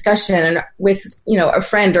a discussion with a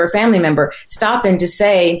friend or a family member, stop and just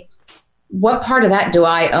say, what part of that do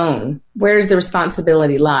I own? Where does the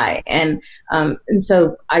responsibility lie? And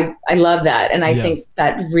so I love that. And I think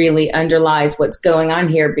that really underlies what's going on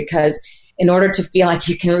here, because in order to feel like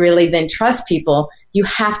you can really then trust people, you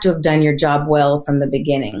have to have done your job well from the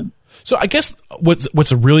beginning. So I guess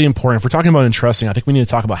what's really important, if we're talking about entrusting, I think we need to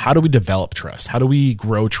talk about, how do we develop trust? How do we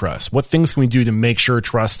grow trust? What things can we do to make sure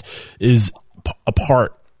trust is a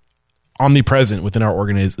part, omnipresent within our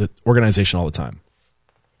organization all the time?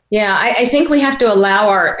 Yeah, I think we have to allow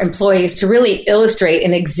our employees to really illustrate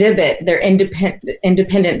and exhibit their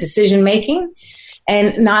independent decision-making,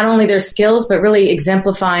 and not only their skills, but really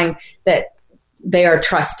exemplifying that they are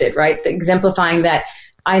trusted, right? Exemplifying that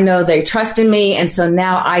I know they trust in me, and so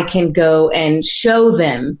now I can go and show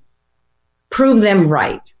them, prove them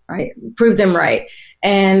right? Prove them right.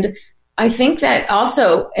 And I think that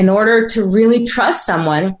also, in order to really trust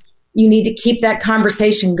someone, you need to keep that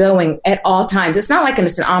conversation going at all times. It's not like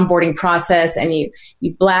it's an onboarding process and you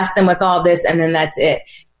blast them with all this and then that's it.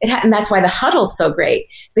 And that's why the huddle's so great,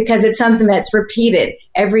 because it's something that's repeated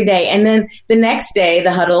every day. And then the next day,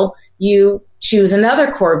 the huddle, you choose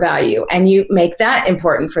another core value and you make that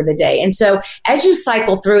important for the day. And so as you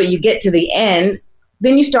cycle through it, you get to the end,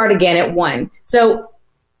 then you start again at 1. So,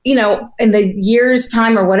 in the year's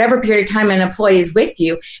time or whatever period of time an employee is with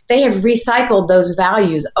you, they have recycled those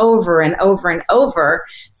values over and over and over.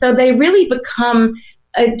 So they really become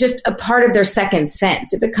just a part of their second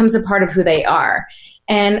sense. It becomes a part of who they are.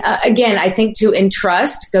 And again, I think to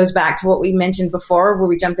entrust goes back to what we mentioned before, where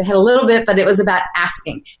we jumped ahead a little bit, but it was about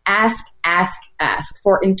asking. Ask.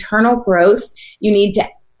 For internal growth, you need to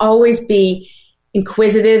always be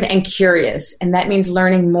inquisitive and curious. And that means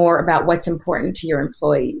learning more about what's important to your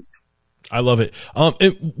employees. I love it.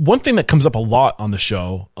 And one thing that comes up a lot on the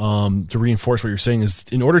show, to reinforce what you're saying, is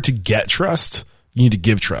in order to get trust, you need to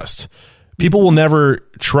give trust. People will never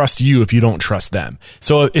trust you if you don't trust them.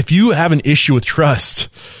 So if you have an issue with trust,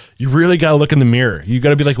 you really got to look in the mirror. You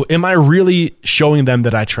got to be like, well, am I really showing them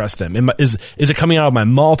that I trust them? Is it coming out of my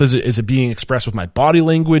mouth? Is it being expressed with my body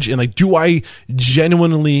language? And like, do I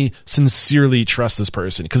genuinely, sincerely trust this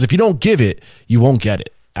person? Because if you don't give it, you won't get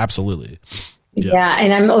it. Absolutely. Yeah.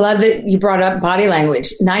 And I love that you brought up body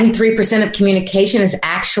language. 93% of communication is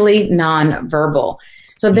actually nonverbal.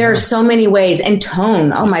 So there are so many ways. And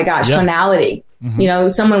tone, oh my gosh, tonality. Mm-hmm.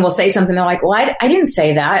 Someone will say something, they're like, well, I didn't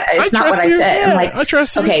say that. It's not what I said. Yeah, I'm like, I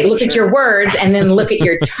trust you. Okay, look at your words and then look at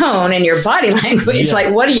your tone and your body language. Yeah.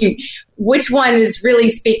 Like, which one is really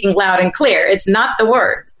speaking loud and clear? It's not the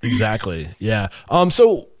words. Exactly. Yeah.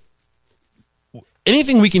 So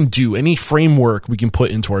anything we can do, any framework we can put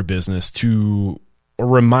into our business or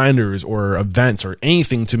reminders or events or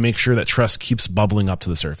anything to make sure that trust keeps bubbling up to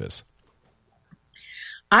the surface?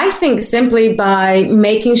 I think simply by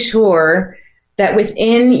making sure that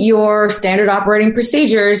within your standard operating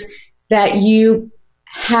procedures that you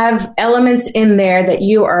have elements in there that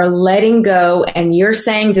you are letting go and you're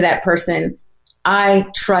saying to that person, I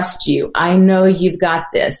trust you. I know you've got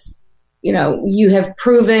this. You have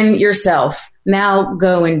proven yourself. Now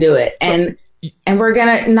go and do it. And we're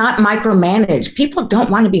going to not micromanage. People don't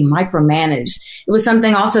want to be micromanaged. It was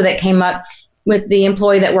something also that came up with the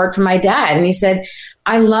employee that worked for my dad. And he said,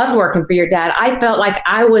 I loved working for your dad. I felt like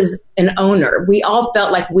I was an owner. We all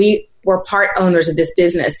felt like we were part owners of this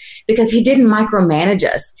business because he didn't micromanage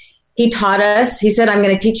us. He taught us. He said, I'm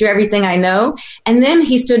going to teach you everything I know. And then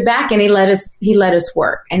he stood back and he let us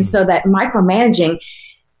work. And so that micromanaging,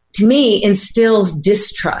 to me, instills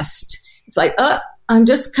distrust. It's like, I'm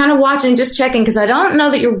just kind of watching, just checking, because I don't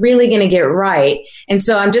know that you're really going to get right. And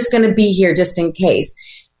so I'm just going to be here just in case.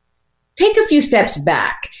 Take a few steps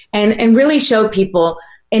back and really show people,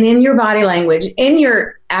 and in your body language, in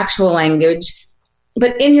your actual language,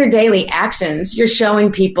 but in your daily actions, you're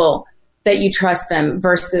showing people that you trust them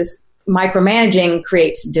versus micromanaging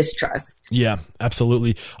creates distrust. Yeah,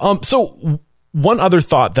 absolutely. So one other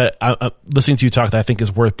thought that listening to you talk that I think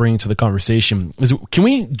is worth bringing to the conversation is, can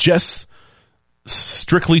we just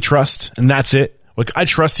strictly trust and that's it? Like, I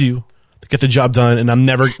trust you to get the job done, and I'm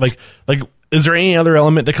never like, is there any other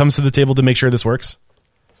element that comes to the table to make sure this works?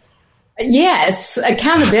 Yes,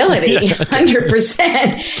 accountability,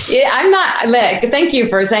 100%. Yeah, I'm not, thank you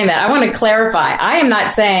for saying that. I want to clarify. I am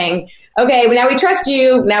not saying, okay, now we trust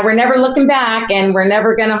you. Now we're never looking back and we're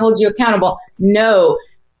never going to hold you accountable. No,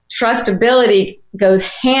 trustability goes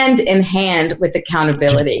hand in hand with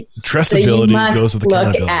accountability. Trustability goes with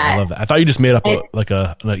accountability. I love that. I thought you just made up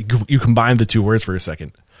you combined the two words for a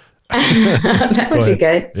second. That would be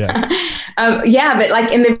good. Yeah. But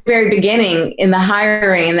like in the very beginning, in the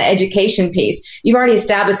hiring and the education piece, you've already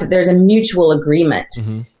established that there's a mutual agreement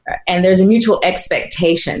and there's a mutual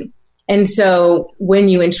expectation. And so when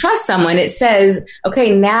you entrust someone, it says,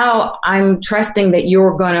 okay, now I'm trusting that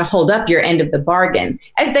you're going to hold up your end of the bargain,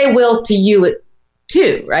 as they will to you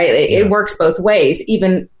too, right? It works both ways,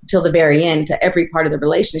 even till the very end, to every part of the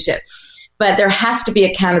relationship. But there has to be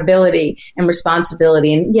accountability and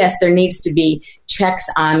responsibility. And yes, there needs to be checks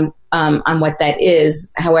on what that is,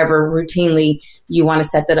 however routinely you want to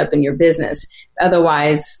set that up in your business.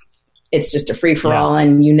 Otherwise, it's just a free-for-all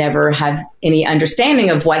and you never have any understanding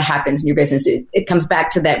of what happens in your business. It comes back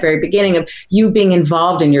to that very beginning of you being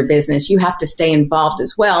involved in your business. You have to stay involved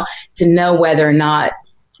as well to know whether or not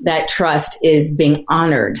that trust is being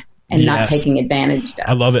honored and not taking advantage of.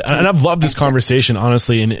 I love it. And I've loved this conversation,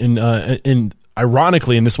 honestly, and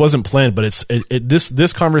ironically, and this wasn't planned, but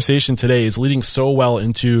this conversation today is leading so well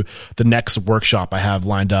into the next workshop I have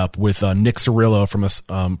lined up with Nick Cirillo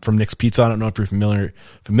from Nick's Pizza. I don't know if you're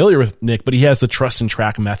familiar with Nick, but he has the Trust and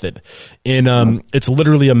Track method. And it's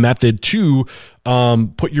literally a method to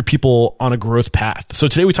put your people on a growth path. So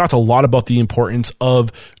today we talked a lot about the importance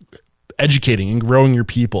of educating and growing your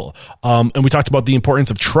people. And we talked about the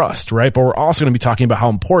importance of trust, right? But we're also going to be talking about how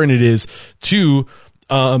important it is to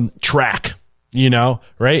track,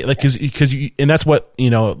 right? Like, and that's what,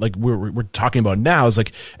 like we're talking about now is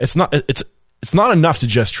like, it's not enough to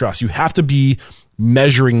just trust. You have to be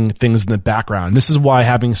measuring things in the background. This is why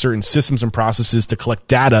having certain systems and processes to collect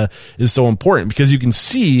data is so important, because you can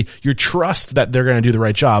see your trust that they're going to do the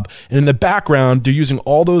right job. And in the background, they're using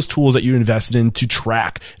all those tools that you invested in to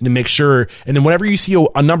track and to make sure. And then whenever you see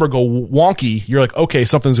a number go wonky, you're like, okay,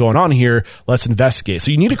 something's going on here. Let's investigate.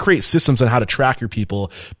 So you need to create systems on how to track your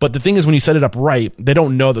people. But the thing is, when you set it up right, they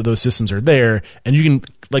don't know that those systems are there, and you can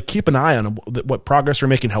like keep an eye on what progress they're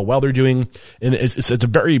making, how well they're doing. And it's a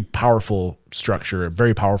very powerful structure, a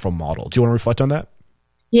very powerful model. Do you want to reflect on that?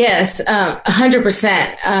 Yes,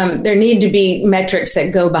 100%. There need to be metrics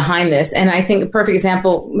that go behind this. And I think a perfect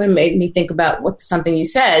example made me think about something you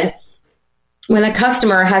said. When a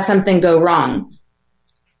customer has something go wrong,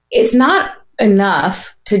 it's not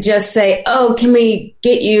enough to just say, oh, can we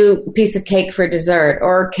get you a piece of cake for dessert?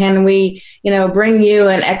 Or can we, bring you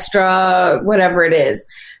an extra, whatever it is.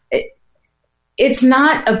 It's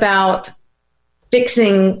not about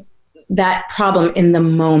fixing that problem in the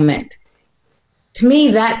moment. To me,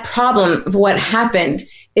 that problem of what happened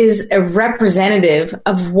is a representative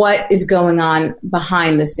of what is going on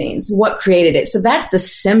behind the scenes, what created it. So that's the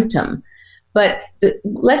symptom. But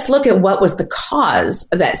let's look at what was the cause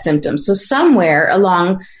of that symptom. So somewhere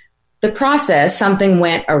along the process, something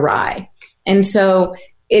went awry. And so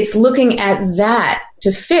it's looking at that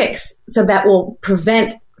to fix, so that will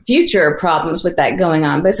prevent future problems with that going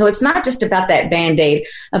on. But so it's not just about that Band-Aid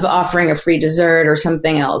of offering a free dessert or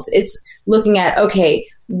something else. It's looking at, okay,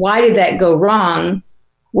 why did that go wrong?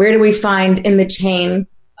 Where do we find in the chain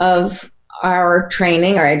of our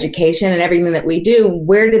training, our education, and everything that we do,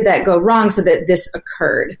 where did that go wrong so that this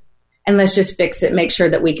occurred? And let's just fix it, make sure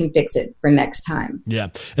that we can fix it for next time. Yeah.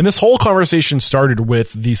 And this whole conversation started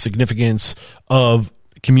with the significance of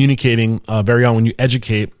communicating very on when you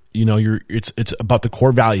educate. It's about the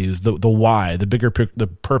core values, the why, the bigger the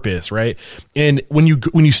purpose, right? And when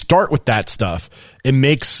you start with that stuff, it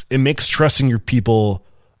makes trusting your people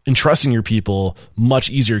much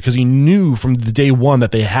easier, because you knew from the day one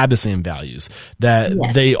that they had the same values, that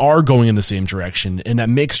they are going in the same direction, and that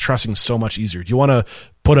makes trusting so much easier. Do you want to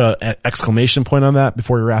put an exclamation point on that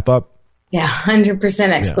before we wrap up? Yeah, 100%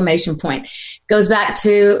 exclamation point. Goes back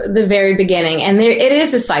to the very beginning. And it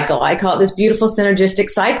is a cycle. I call it this beautiful synergistic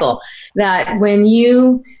cycle, that when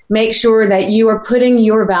you make sure that you are putting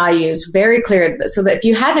your values very clear, so that if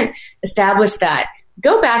you haven't established that,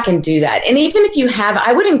 go back and do that. And even if you have,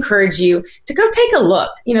 I would encourage you to go take a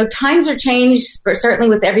look. Times are changed, certainly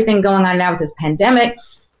with everything going on now with this pandemic.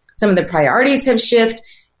 Some of the priorities have shifted.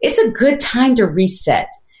 It's a good time to reset.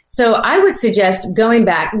 So I would suggest going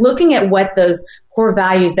back, looking at what those core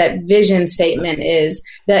values, that vision statement is,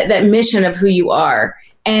 that mission of who you are,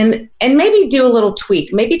 and maybe do a little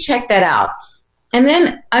tweak, maybe check that out. And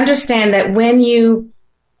then understand that when you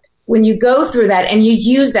go through that and you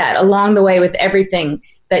use that along the way with everything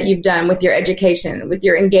that you've done with your education, with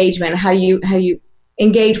your engagement, how you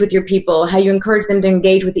engage with your people, how you encourage them to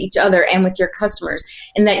engage with each other and with your customers,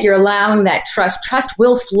 and that you're allowing that trust. Trust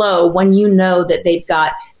will flow when you know that they've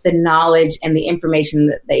got the knowledge and the information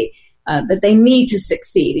that they need to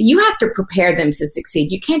succeed. You have to prepare them to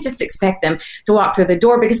succeed. You can't just expect them to walk through the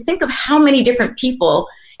door, because think of how many different people,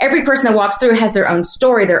 every person that walks through has their own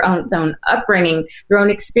story, their own upbringing, their own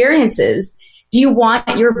experiences. Do you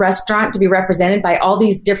want your restaurant to be represented by all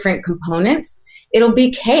these different components? It'll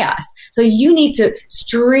be chaos. So you need to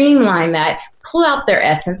streamline that, pull out their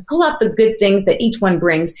essence, pull out the good things that each one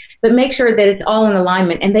brings, but make sure that it's all in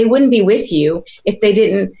alignment. And they wouldn't be with you if they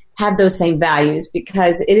didn't have those same values,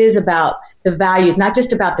 because it is about the values, not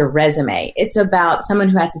just about the resume. It's about someone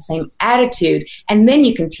who has the same attitude, and then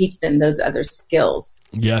you can teach them those other skills.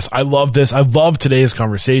 Yes, I love this. I love today's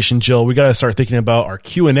conversation, Jill. We got to start thinking about our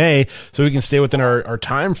Q&A so we can stay within our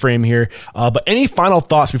time frame here. But any final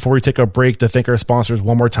thoughts before we take a break to thank our sponsors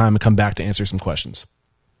one more time and come back to answer some questions?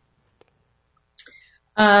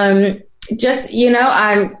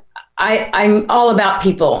 I'm all about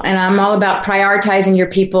people, and I'm all about prioritizing your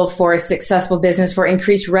people for a successful business, for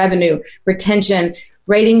increased revenue, retention,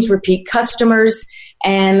 ratings, repeat customers.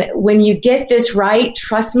 And when you get this right,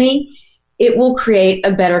 trust me, it will create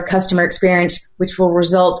a better customer experience, which will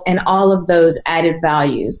result in all of those added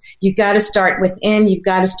values. You've got to start within. You've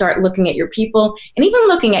got to start looking at your people and even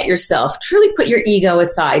looking at yourself. Truly put your ego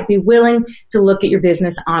aside. Be willing to look at your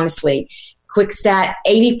business honestly. Quick stat,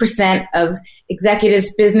 80% of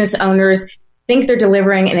executives, business owners think they're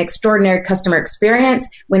delivering an extraordinary customer experience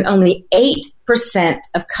when only 8%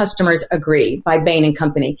 of customers agree by Bain &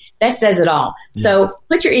 Company. That says it all. Yeah. So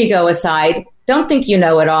put your ego aside. Don't think you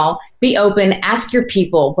know it all. Be open. Ask your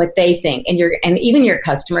people what they think, and even your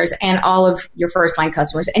customers and all of your first-line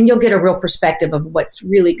customers, and you'll get a real perspective of what's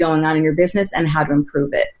really going on in your business and how to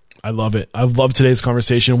improve it. I love it. I love today's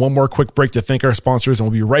conversation. One more quick break to thank our sponsors, and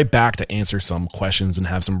we'll be right back to answer some questions and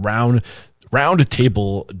have some round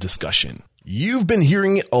table discussion. You've been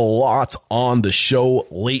hearing it a lot on the show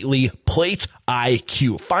lately. Plate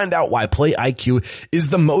IQ. Find out why Plate IQ is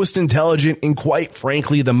the most intelligent and, quite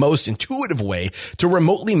frankly, the most intuitive way to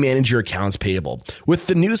remotely manage your accounts payable. With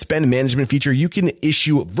the new spend management feature, you can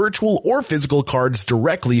issue virtual or physical cards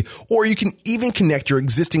directly, or you can even connect your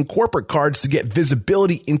existing corporate cards to get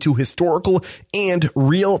visibility into historical and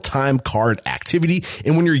real-time card activity.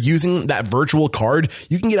 And when you're using that virtual card,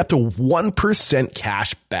 you can get up to 1%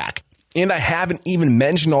 cash back. And I haven't even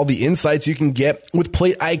mentioned all the insights you can get with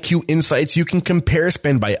Plate IQ Insights. You can compare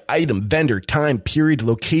spend by item, vendor, time, period,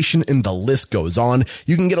 location, and the list goes on.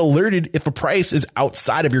 You can get alerted if a price is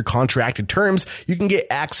outside of your contracted terms. You can get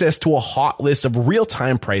access to a hot list of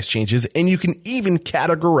real-time price changes, and you can even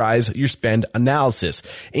categorize your spend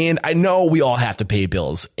analysis. And I know we all have to pay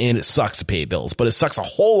bills, and it sucks to pay bills, but it sucks a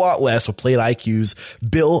whole lot less with Plate IQ's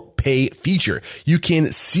bill pay feature. You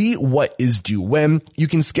can see what is due when. You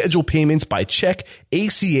can schedule payments by check,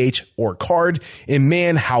 ACH, or card. And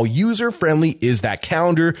man, how user-friendly is that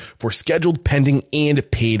calendar for scheduled, pending, and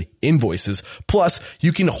paid invoices. Plus,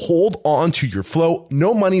 you can hold on to your flow.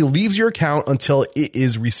 No money leaves your account until it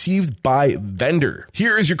is received by vendor.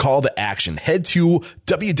 Here is your call to action. Head to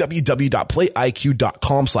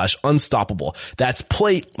www.plateiq.com/unstoppable. That's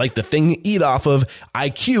plate, like the thing you eat off of,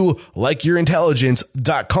 IQ, like your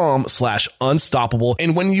intelligence.com/unstoppable.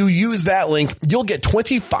 And when you use that link, you'll get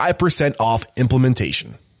 25% off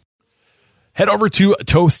implementation. Head over to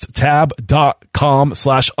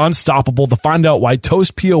toasttab.com/unstoppable to find out why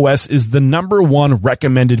Toast POS is the #1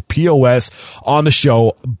 recommended POS on the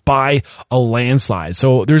show by a landslide.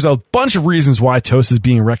 So there's a bunch of reasons why Toast is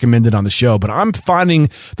being recommended on the show, but I'm finding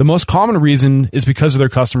the most common reason is because of their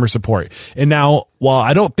customer support. And now, while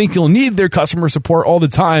I don't think you'll need their customer support all the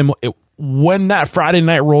time, when that Friday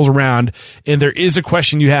night rolls around and there is a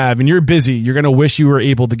question you have and you're busy, you're going to wish you were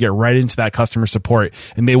able to get right into that customer support,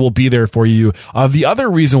 and they will be there for you. The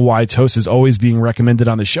other reason why Toast is always being recommended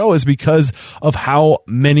on the show is because of how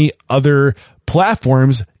many other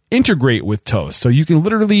platforms integrate with Toast. So you can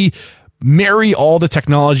literally marry all the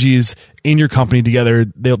technologies in your company together.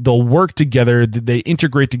 They'll work together. They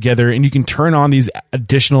integrate together, and you can turn on these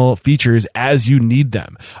additional features as you need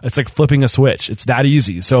them. It's like flipping a switch. It's that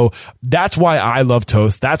easy. So that's why I love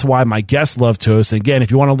Toast. That's why my guests love Toast. And again,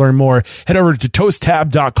 if you want to learn more, head over to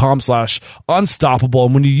toasttab.com/unstoppable.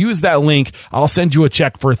 And when you use that link, I'll send you a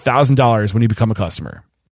check for $1,000 when you become a customer.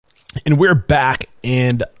 And we're back.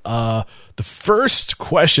 And the first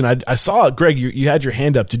question, I saw, Greg, you had your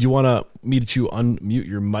hand up. Did you want me to unmute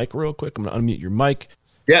your mic real quick? I'm going to unmute your mic.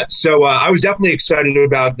 Yeah, so I was definitely excited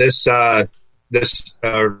about this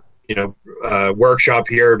workshop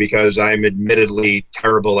here, because I'm admittedly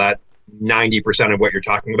terrible at 90% of what you're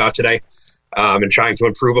talking about today, and trying to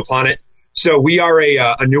improve upon it. So we are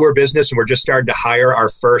a newer business, and we're just starting to hire our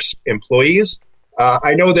first employees.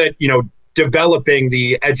 I know that, developing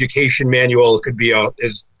the education manual could be a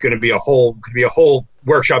whole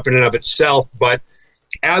workshop in and of itself. But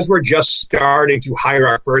as we're just starting to hire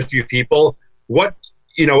our first few people, what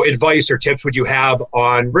advice or tips would you have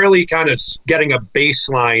on really kind of getting a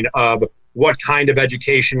baseline of what kind of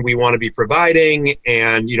education we want to be providing,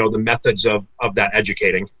 and the methods of that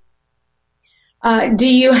educating? Do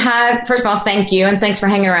you have, first of all, thank you, and thanks for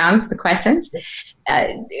hanging around for the questions.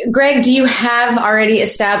 Greg, do you have already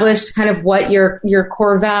established kind of what your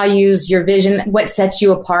core values, your vision, what sets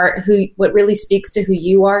you apart, what really speaks to who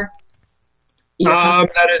you are?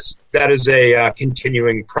 That is a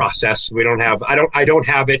continuing process. I don't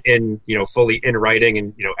have it in, fully in writing,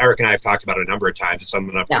 and, Eric and I have talked about it a number of times. It's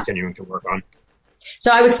something I'm continuing to work on.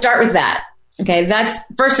 So I would start with that. Okay. That's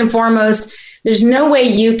first and foremost. There's no way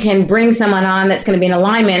you can bring someone on that's going to be in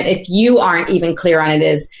alignment if you aren't even clear on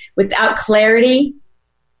it. Without clarity,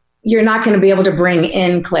 you're not going to be able to bring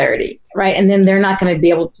in clarity, right? And then they're not going to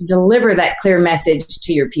be able to deliver that clear message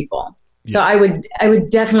to your people. Yeah. So I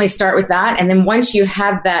would definitely start with that. And then once you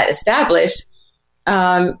have that established,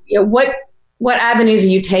 what avenues are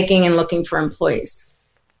you taking and looking for employees?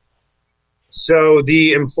 So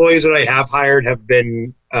the employees that I have hired have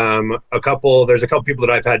been there's a couple people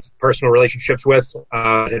that I've had personal relationships with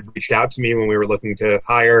had reached out to me when we were looking to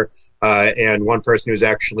hire, and one person who's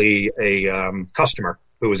actually a customer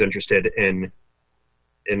who was interested in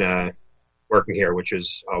working here, which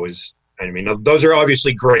is always, those are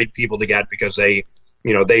obviously great people to get because they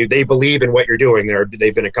believe in what you're doing.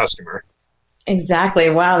 They've been a customer. Exactly.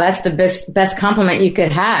 Wow. That's the best compliment you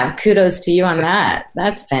could have. Kudos to you on that.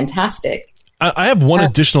 That's fantastic. I have one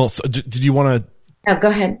additional. Did you want to? Oh, go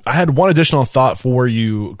ahead. I had one additional thought for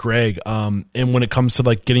you, Greg. And when it comes to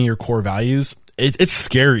like getting your core values, it's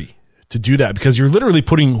scary to do that because you're literally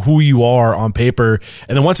putting who you are on paper,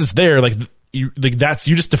 and then once it's there, you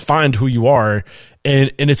just defined who you are,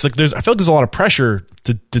 and it's like I feel like there's a lot of pressure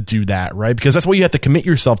to do that, right? Because that's what you have to commit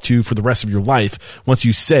yourself to for the rest of your life. Once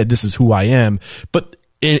you said this is who I am, but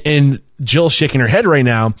and Jill's shaking her head right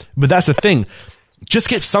now, but that's the thing. Just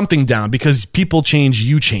get something down because people change,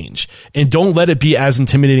 you change, and don't let it be as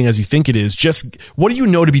intimidating as you think it is. Just what do you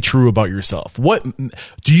know to be true about yourself? What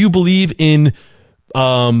do you believe in?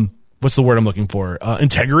 What's the word I'm looking for?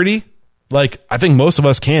 Integrity. Like, I think most of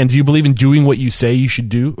us can. Do you believe in doing what you say you should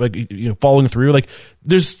do? Like, following through? Like,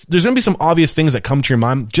 there's going to be some obvious things that come to your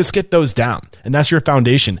mind. Just get those down. And that's your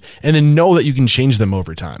foundation. And then know that you can change them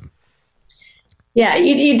over time. Yeah,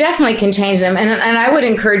 you definitely can change them. And I would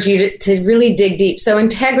encourage you to really dig deep. So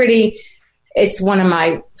integrity, it's one of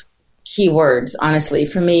my key words, honestly.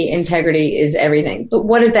 For me, integrity is everything. But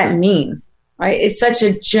what does that mean? Right? It's such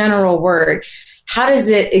a general word. How does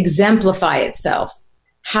it exemplify itself?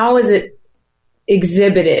 How is it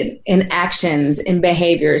exhibited in actions, in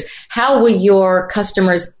behaviors? How will your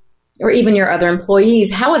customers or even your other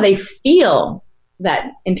employees, how will they feel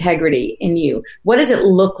that integrity in you? What does it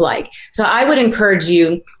look like? So I would encourage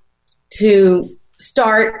you to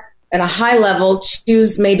start at a high level,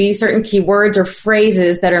 choose maybe certain keywords or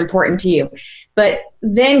phrases that are important to you, but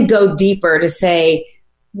then go deeper to say,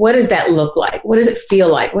 what does that look like? What does it feel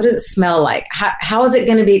like? What does it smell like? How is it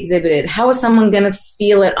going to be exhibited? How is someone going to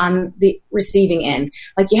feel it on the receiving end?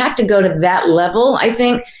 Like, you have to go to that level, I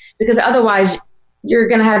think, because otherwise you're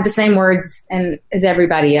going to have the same words as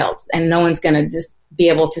everybody else, and no one's going to just be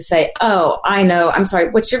able to say, oh, I know. I'm sorry.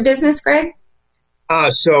 What's your business, Greg?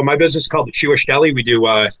 So my business is called the Jewish Deli. We do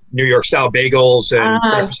New York style bagels and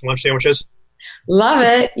breakfast and lunch sandwiches. Love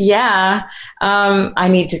it. Yeah. I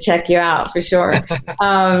need to check you out for sure.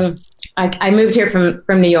 I moved here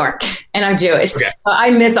from New York, and I'm Jewish. Okay. So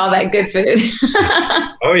I miss all that good food.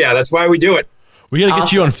 Oh, yeah. That's why we do it. We got to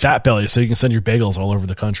get you on Fat Belly so you can send your bagels all over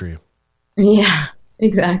the country. Yeah,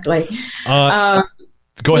 exactly. Go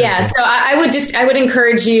ahead. Yeah. So I would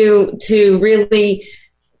encourage you to really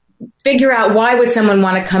figure out, why would someone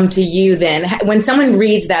want to come to you then? When someone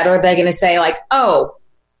reads that, or they're going to say like, oh,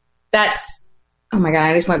 oh my God,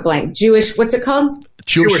 I just went blank. Jewish, what's it called?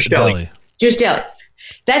 Jewish Deli. Jewish Deli.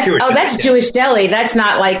 That's Jewish Deli. That's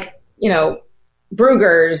not like,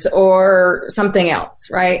 Bruegger's or something else,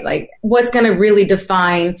 right? Like, what's going to really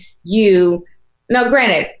define you? Now,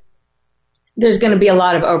 granted, there's going to be a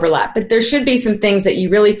lot of overlap, but there should be some things that you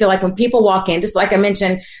really feel like when people walk in, just like I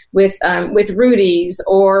mentioned with Rudy's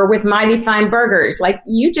or with Mighty Fine Burgers, like,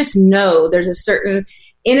 you just know there's a certain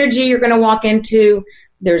energy you're going to walk into.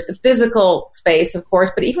 There's the physical space, of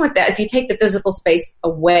course, but even with that, if you take the physical space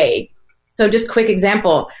away, so just quick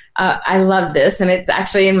example, I love this, and it's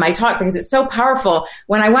actually in my talk because it's so powerful.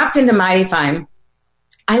 When I walked into Mighty Fine,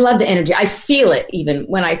 I love the energy. I feel it even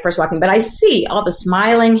when I first walk in, but I see all the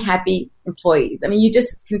smiling, happy employees. I mean, you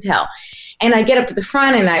just can tell. And I get up to the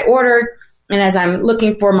front and I order, and as I'm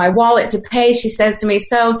looking for my wallet to pay, she says to me,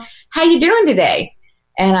 so how you doing today?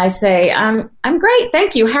 And I say, I'm great,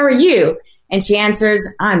 thank you. How are you? And she answers,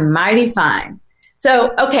 I'm mighty fine.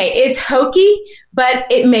 So, okay, it's hokey, but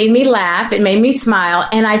it made me laugh. It made me smile.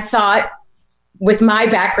 And I thought, with my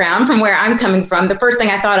background from where I'm coming from, the first thing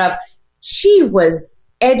I thought of, she was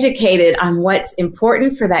educated on what's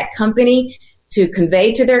important for that company to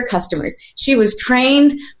convey to their customers. She was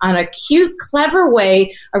trained on a cute, clever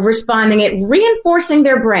way of responding it, reinforcing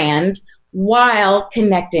their brand while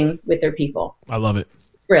connecting with their people. I love it.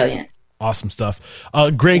 Brilliant. Awesome stuff.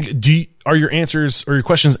 Greg, are your answers or your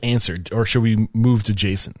questions answered, or should we move to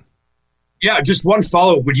Jason? Yeah, just one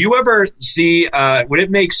follow. Would you ever see, would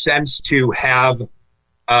it make sense to have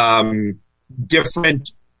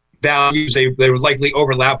different values? They would likely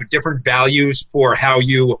overlap, but different values for how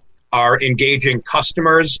you are engaging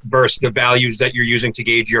customers versus the values that you're using to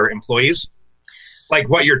gauge your employees? Like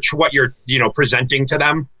what you're presenting to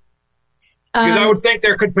them? Because I would think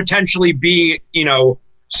there could potentially be,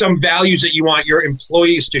 some values that you want your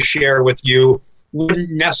employees to share with you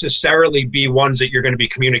wouldn't necessarily be ones that you're going to be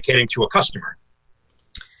communicating to a customer.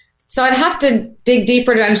 So I'd have to dig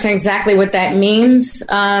deeper to understand exactly what that means.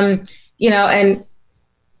 And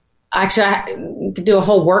actually I could do a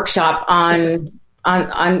whole workshop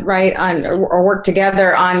or work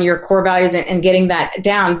together on your core values and getting that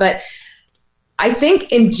down. But I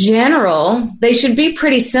think in general, they should be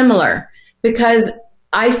pretty similar, because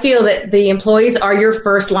I feel that the employees are your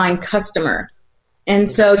first line customer. And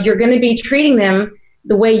so you're going to be treating them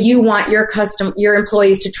the way you want your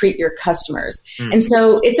employees to treat your customers. And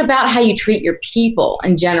so it's about how you treat your people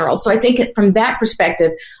in general. So I think from that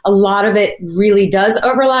perspective, a lot of it really does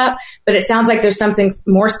overlap, but it sounds like there's something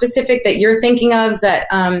more specific that you're thinking of that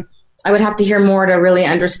I would have to hear more to really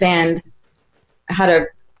understand how to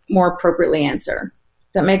more appropriately answer.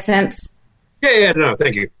 Does that make sense? Yeah, no,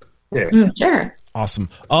 thank you. Yeah. Sure. Awesome.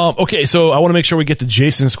 Okay, so I want to make sure we get to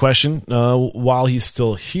Jason's question while he's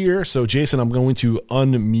still here. So, Jason, I'm going to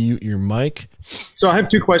unmute your mic. So I have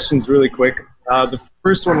two questions really quick. The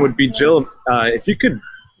first one would be, Jill, if you could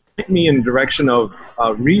point me in the direction of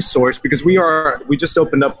a resource, because we just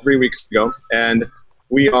opened up 3 weeks ago, and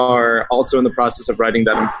we are also in the process of writing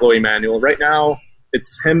that employee manual. Right now,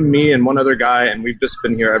 it's him, me, and one other guy, and we've just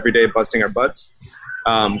been here every day busting our butts.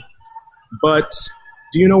 But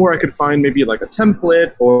do you know where I could find maybe like a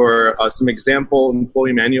template or some example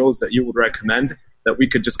employee manuals that you would recommend that we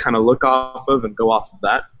could just kind of look off of and go off of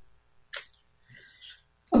that?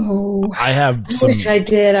 Oh, I wish I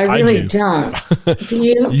did. I really don't. Do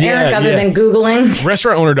you, Eric, other than Googling?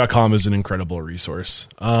 Restaurantowner.com is an incredible resource.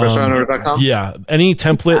 Restaurantowner.com? Yeah. Any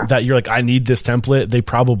template that you're like, I need this template, they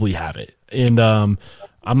probably have it. And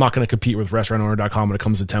I'm not going to compete with restaurantowner.com when it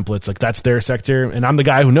comes to templates. Like, that's their sector. And I'm the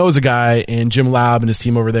guy who knows a guy, and Jim Lab and his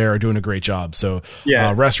team over there are doing a great job. So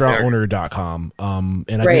restaurantowner.com.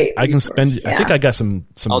 And I can spend, I think I got some.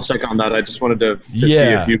 I'll check on that. I just wanted to see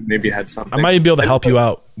if you maybe had something. I might be able to help you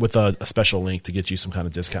out with a special link to get you some kind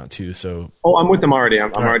of discount too. So, I'm with them already.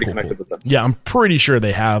 I'm already connected with them. Yeah. I'm pretty sure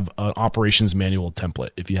they have an operations manual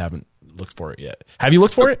template if you haven't looked for it yet. Have you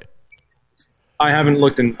looked for it? I haven't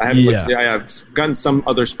looked. I have gotten some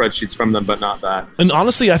other spreadsheets from them, but not that. And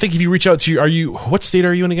honestly, I think if you reach out to what state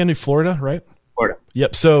are you in again? In Florida, right? Florida.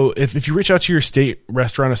 Yep. So if you reach out to your state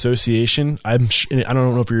restaurant association, I don't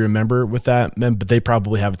know if you remember with that, but they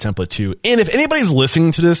probably have a template too. And if anybody's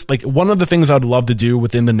listening to this, like, one of the things I'd love to do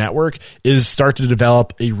within the network is start to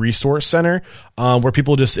develop a resource center where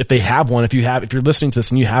people just, if they have one, if you're listening to this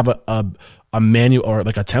and you have a manual or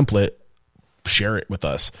like a template, share it with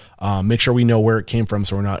us. Make sure we know where it came from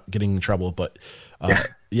so we're not getting in trouble. But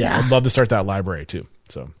I'd love to start that library too.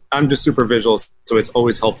 So I'm just super visual, so it's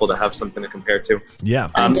always helpful to have something to compare to.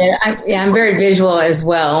 Yeah. I'm very visual as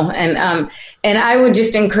well. And I would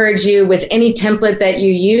just encourage you with any template that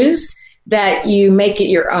you use, that you make it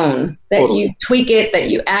your own, that you tweak it,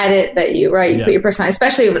 that you add it, that you put your personal,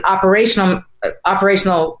 especially with operational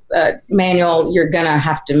manual, you're going to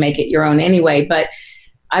have to make it your own anyway. But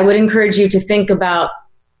I would encourage you to think about,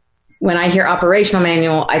 when I hear operational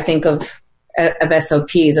manual, I think of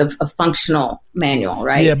SOPs, of a functional manual,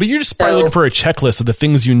 right? Yeah, but you're just probably looking for a checklist of the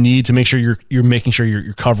things you need to make sure you're making sure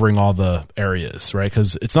you're covering all the areas, right?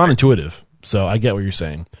 Because it's not intuitive. So I get what you're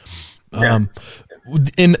saying. Yeah.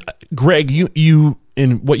 And Greg, you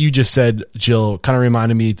in what you just said, Jill, kind of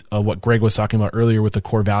reminded me of what Greg was talking about earlier with the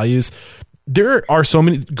core values. There are so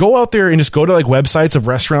many. Go out there and just go to like websites of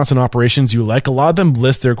restaurants and operations you like. A lot of them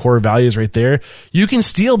list their core values right there. You can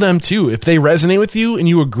steal them too. If they resonate with you and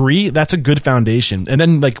you agree, that's a good foundation. And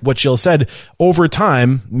then, like what Jill said, over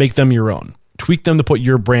time, make them your own. Tweak them to put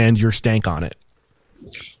your brand, your stank on it.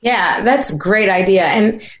 Yeah, that's a great idea.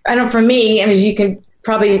 And I know for me, as you can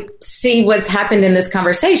probably see what's happened in this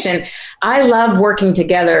conversation, I love working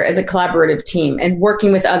together as a collaborative team and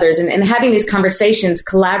working with others and having these conversations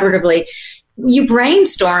collaboratively. You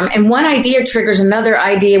brainstorm, and one idea triggers another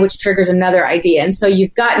idea, which triggers another idea. And so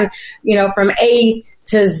you've gotten, from A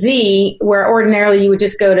to Z, where ordinarily you would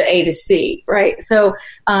just go to A to C, right? So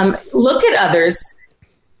look at others,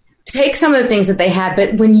 take some of the things that they have,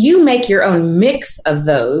 but when you make your own mix of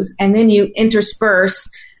those, and then you intersperse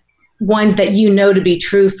ones that you know to be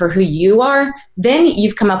true for who you are, then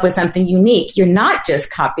you've come up with something unique. You're not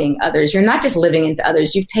just copying others. You're not just living into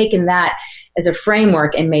others. You've taken that as a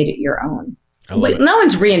framework and made it your own. No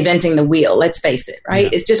one's reinventing the wheel, let's face it, right?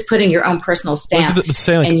 Yeah. It's just putting your own personal stamp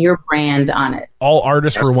and your brand on it. All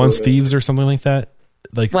artists were once thieves or something like that?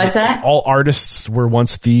 Like, what's that? All artists were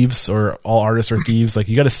once thieves, or all artists are thieves. Like,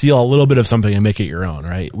 you got to steal a little bit of something and make it your own,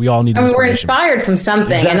 right? We all need we're inspired from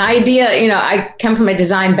something. Exactly. An idea, I come from a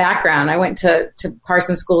design background. I went to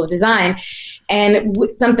Parsons School of Design, and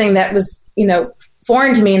something that was,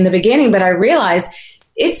 foreign to me in the beginning, but I realized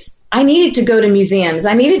I needed to go to museums.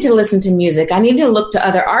 I needed to listen to music. I needed to look to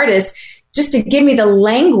other artists just to give me the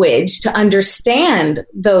language to understand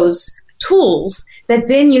those tools that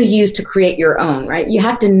then you use to create your own, right? You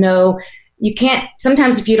have to know, you can't,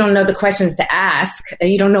 sometimes if you don't know the questions to ask,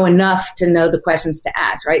 you don't know enough to know the questions to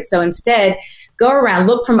ask, right? So instead, go around,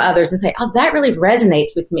 look from others and say, oh, that really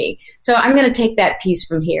resonates with me. So I'm going to take that piece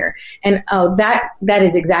from here. And oh, that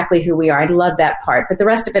is exactly who we are. I love that part, but the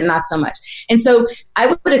rest of it, not so much. And so I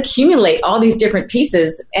would accumulate all these different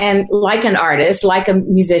pieces. And like an artist, like a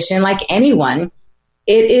musician, like anyone,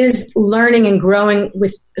 it is learning and growing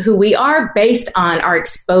with who we are based on our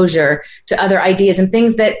exposure to other ideas and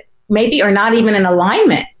things that maybe are not even in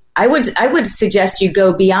alignment. I would suggest you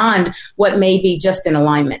go beyond what may be just in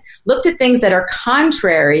alignment. Look at things that are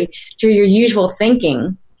contrary to your usual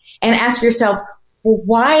thinking and ask yourself, well,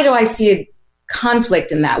 why do I see a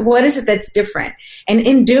conflict in that? What is it that's different? And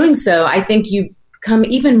in doing so, I think you become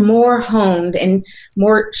even more honed and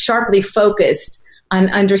more sharply focused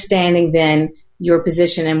on understanding then your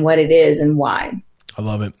position and what it is and why. I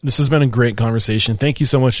love it. This has been a great conversation. Thank you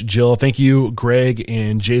so much, Jill. Thank you, Greg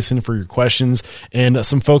and Jason, for your questions. And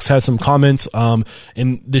some folks had some comments. And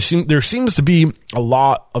there seems to be a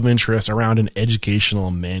lot of interest around an educational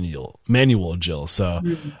manual, Jill. So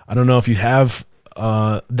I don't know if you have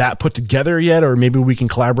that put together yet, or maybe we can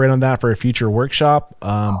collaborate on that for a future workshop.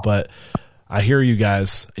 But I hear you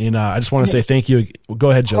guys, and I just want to say thank you. Go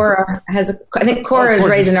ahead, Jill. I think Cora is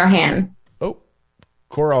raising her hand. Oh,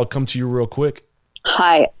 Cora, I'll come to you real quick.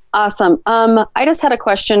 Hi. Awesome. I just had a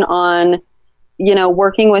question on,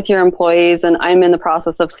 working with your employees, and I'm in the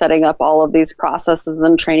process of setting up all of these processes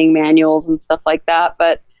and training manuals and stuff like that.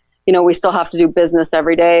 But, we still have to do business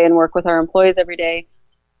every day and work with our employees every day.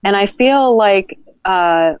 And I feel like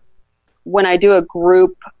when I do a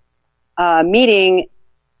group meeting,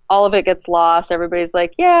 all of it gets lost. Everybody's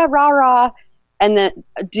like, yeah, rah, rah. And then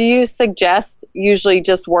do you suggest usually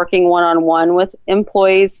just working one-on-one with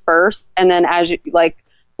employees first, and then as you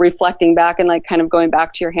reflecting back and kind of going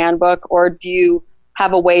back to your handbook, or do you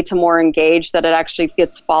have a way to more engage that it actually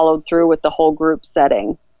gets followed through with the whole group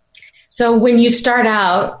setting? So when you start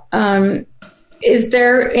out, is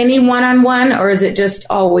there any one-on-one, or is it just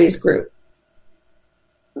always group?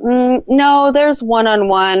 No, there's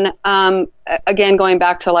one-on-one. Again, going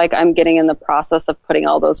back to I'm getting in the process of putting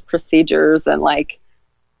all those procedures and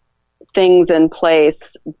things in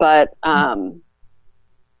place, but and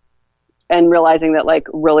realizing that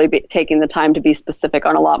really taking the time to be specific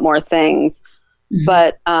on a lot more things. Mm-hmm.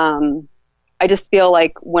 But I just feel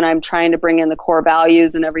like when I'm trying to bring in the core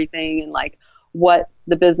values and everything, and what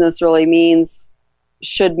the business really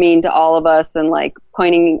should mean to all of us, and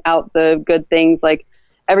pointing out the good things,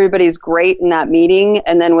 everybody's great in that meeting,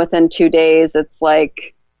 and then within 2 days it's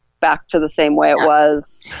back to the same way it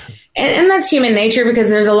was. And that's human nature, because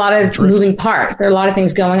there's a lot of moving parts. There are a lot of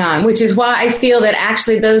things going on, which is why I feel that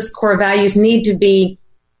actually those core values need to be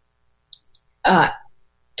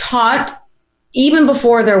taught even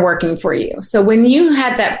before they're working for you. So when you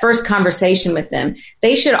had that first conversation with them,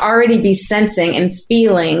 they should already be sensing and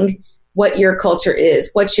feeling what your culture is,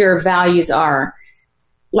 what your values are.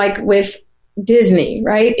 Like with Disney,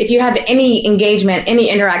 right? If you have any engagement, any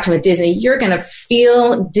interaction with Disney, you're going to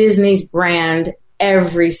feel Disney's brand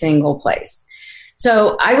every single place.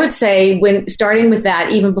 So I would say when starting with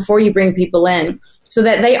that, even before you bring people in, so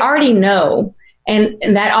that they already know, and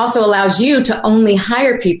that also allows you to only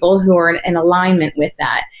hire people who are in alignment with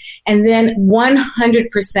that. And then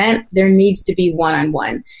 100%, there needs to be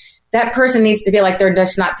one-on-one. That person needs to feel like they're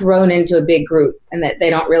just not thrown into a big group, and that they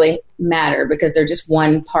don't really matter because they're just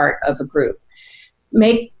one part of a group.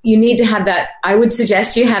 You need to have that. I would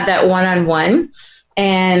suggest you have that one-on-one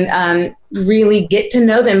and really get to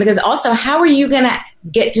know them, because also, how are you going to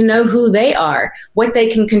get to know who they are, what they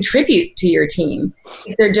can contribute to your team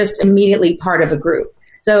if they're just immediately part of a group?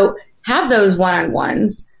 So have those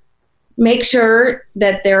one-on-ones. Make sure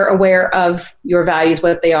that they're aware of your values,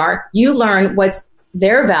 what they are. You learn what's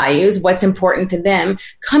their values, what's important to them.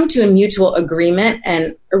 Come to a mutual agreement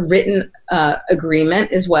and a written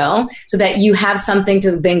agreement as well, so that you have something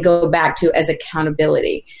to then go back to as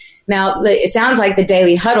accountability. Now, it sounds like the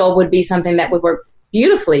daily huddle would be something that would work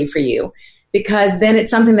beautifully for you, because then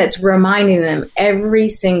it's something that's reminding them every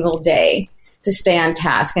single day to stay on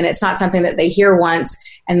task. And it's not something that they hear once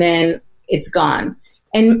and then it's gone.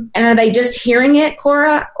 And are they just hearing it,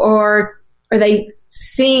 Cora, or are they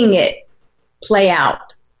seeing it play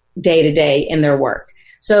out day to day in their work?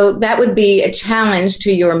 So that would be a challenge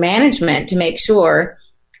to your management to make sure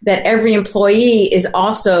that every employee is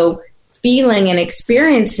also feeling and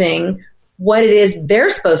experiencing what it is they're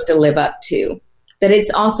supposed to live up to, that it's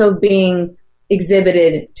also being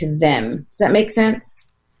exhibited to them. Does that make sense?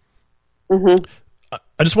 Mm-hmm.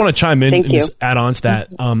 I just want to chime in and just add on to that.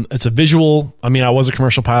 It's a visual. I mean, I was a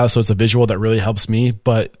commercial pilot, so it's a visual that really helps me.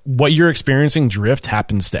 But what you're experiencing drift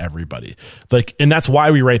happens to everybody. Like, and that's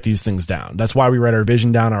why we write these things down. That's why we write our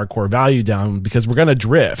vision down, our core value down, because we're going to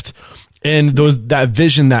drift. And that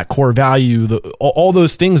vision, that core value, all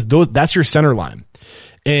those things, that's your center line,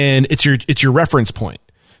 and it's your reference point.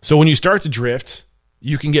 So when you start to drift,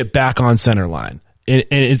 you can get back on center line. And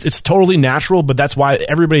it's totally natural, but that's why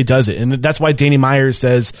everybody does it. And that's why Danny Myers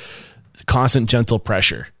says constant gentle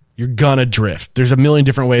pressure. You're gonna drift. There's a million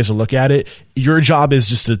different ways to look at it. Your job is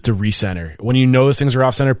just to recenter. When you notice things are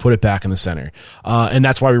off center, put it back in the center. And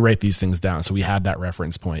that's why we write these things down, so we have that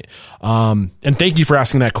reference point. And thank you for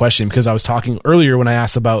asking that question, because I was talking earlier when I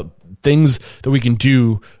asked about things that we can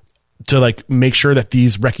do to like make sure that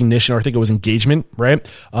these recognition, or I think it was engagement, right?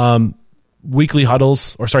 Daily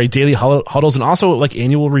huddles, and also like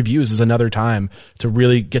annual reviews is another time to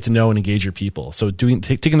really get to know and engage your people. So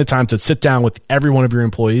taking the time to sit down with every one of your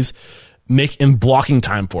employees, and blocking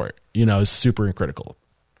time for it, is super critical.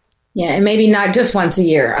 Yeah, and maybe not just once a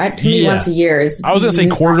year. To me, once a year is. I was going to say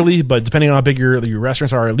quarterly, but depending on how big your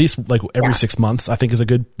restaurants are, at least like every 6 months, I think is a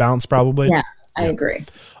good balance, probably. Yeah, I agree.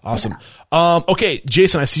 Awesome. Yeah. Okay,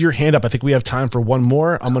 Jason, I see your hand up. I think we have time for one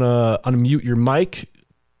more. I'm going to unmute your mic.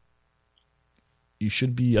 You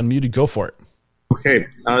should be unmuted. Go for it. Okay.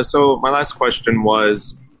 So my last question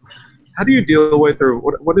was, how do you deal with, or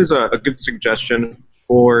what is a good suggestion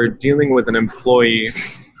for dealing with an employee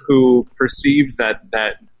who perceives that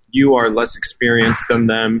you are less experienced than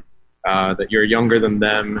them, that you're younger than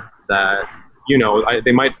them, that,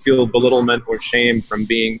 they might feel belittlement or shame from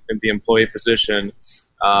being in the employee position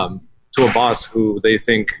to a boss who they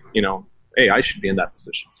think, hey, I should be in that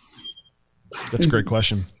position? That's a great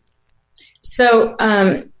question. So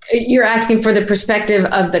you're asking for the perspective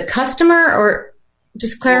of the customer, or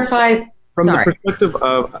just clarify? From the perspective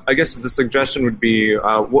of, I guess the suggestion would be,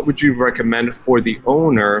 what would you recommend for the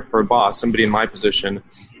owner, for a boss, somebody in my position?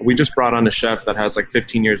 We just brought on a chef that has like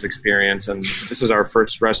 15 years experience, and this is our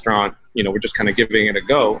first restaurant. We're just kind of giving it a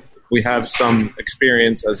go. We have some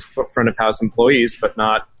experience as front of house employees, but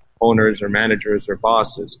not owners or managers or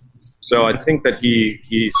bosses. So I think that he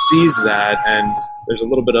sees that, and there's a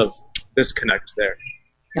little bit of disconnect there.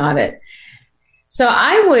 Got it. So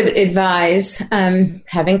I would advise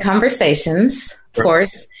having conversations, of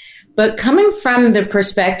course, but coming from the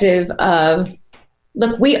perspective of,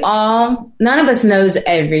 look, none of us knows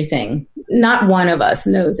everything. Not one of us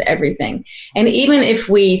knows everything. And even if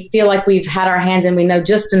we feel like we've had our hands and we know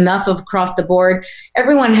just enough of across the board,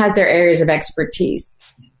 everyone has their areas of expertise.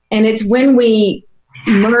 And it's when we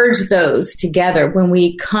merge those together, when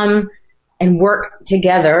we come and work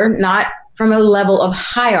together, not from a level of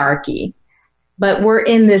hierarchy, but we're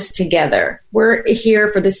in this together. We're here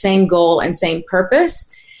for the same goal and same purpose.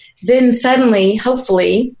 Then suddenly,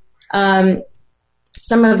 hopefully,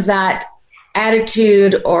 some of that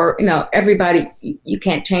attitude, or, everybody, you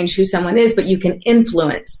can't change who someone is, but you can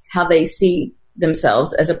influence how they see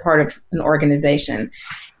themselves as a part of an organization.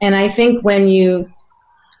 And I think when you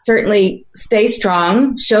certainly stay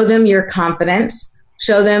strong, show them your confidence,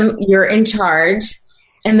 show them you're in charge,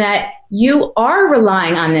 and that you are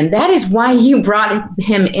relying on them. That is why you brought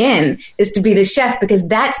him in, is to be the chef, because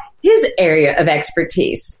that's his area of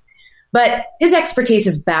expertise. But his expertise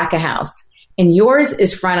is back of house, and yours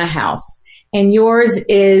is front of house, and yours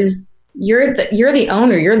is you're the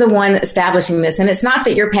owner. You're the one establishing this, and it's not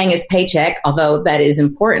that you're paying his paycheck, although that is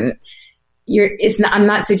important. I'm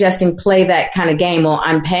not suggesting play that kind of game. Well,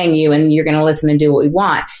 I'm paying you and you're going to listen and do what we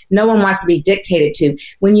want. No one wants to be dictated to.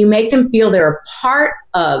 When you make them feel they're a part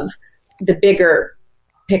of the bigger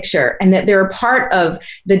picture, and that they're a part of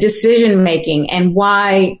the decision making and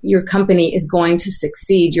why your company is going to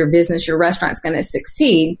succeed, your business, your restaurant's going to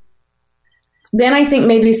succeed, then I think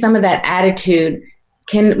maybe some of that attitude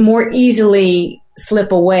can more easily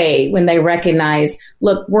slip away when they recognize,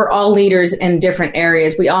 look, we're all leaders in different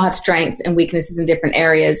areas. We all have strengths and weaknesses in different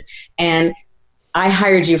areas. And I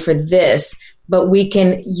hired you for this, but we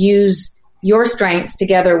can use your strengths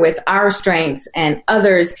together with our strengths and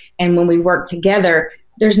others. And when we work together,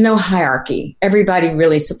 there's no hierarchy. Everybody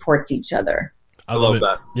really supports each other. I love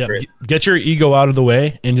that. Yeah. Great. Get your ego out of the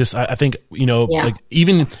way. And just, I think,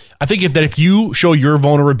 I think if you show your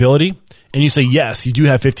vulnerability, and you say, yes, you do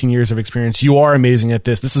have 15 years of experience, you are amazing at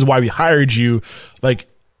this, this is why we hired you. Like,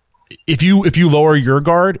 if you lower your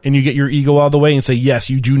guard and you get your ego out of the way and say, yes,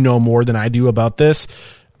 you do know more than I do about this,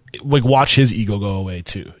 like watch his ego go away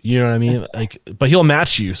too. You know what I mean? Like, but he'll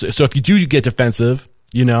match you. So if you do get defensive,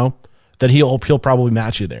 you know, then he'll probably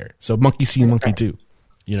match you there. So monkey see, monkey do,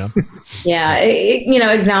 you know? Yeah. You know,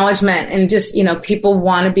 acknowledgement and just, you know, people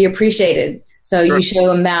want to be appreciated. So you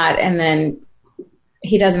show him that, and then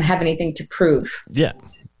he doesn't have anything to prove. Yeah.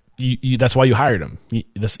 That's why you hired him.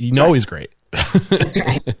 You know, he's great. That's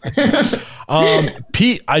right.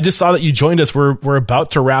 Pete, I just saw that you joined us. We're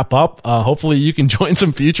about to wrap up. Hopefully you can join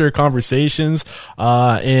some future conversations.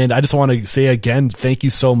 And I just want to say again, thank you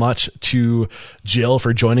so much to Jill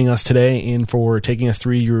for joining us today and for taking us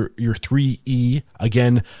through your 3E.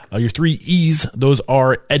 Again, your 3 E's, those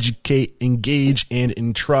are educate, engage, and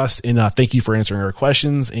entrust. And thank you for answering our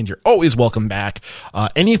questions, and you're always welcome back.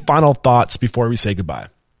 Any final thoughts before we say goodbye?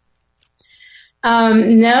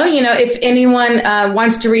 No, you know, if anyone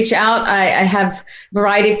wants to reach out, I have a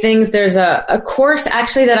variety of things. There's a course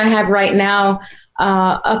actually that I have right now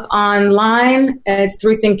up online. It's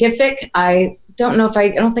through Thinkific. I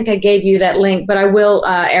don't think I gave you that link, but I will,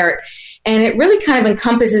 Eric. And it really kind of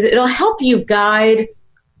encompasses, it'll help guide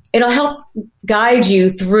you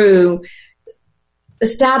through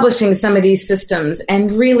establishing some of these systems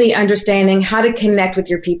and really understanding how to connect with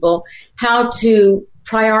your people, how to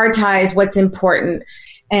prioritize what's important.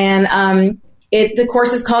 And the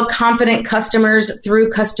course is called Confident Customers Through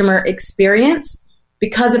Customer Experience.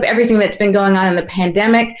 Because of everything that's been going on in the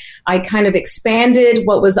pandemic, I kind of expanded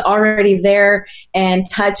what was already there and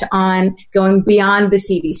touch on going beyond the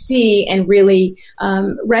CDC and really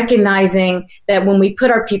recognizing that when we put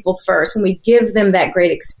our people first, when we give them that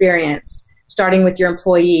great experience, starting with your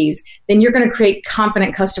employees, then you're going to create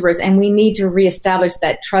confident customers. And we need to reestablish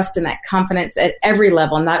that trust and that confidence at every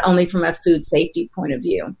level, not only from a food safety point of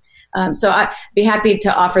view. So I'd be happy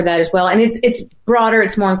to offer that as well. And it's broader,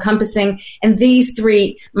 it's more encompassing. And these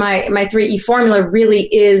three, my 3E formula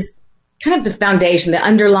really is kind of the foundation, the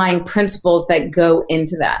underlying principles that go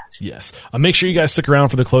into that. Yes. Make sure you guys stick around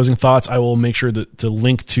for the closing thoughts. I will make sure to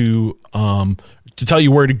link to tell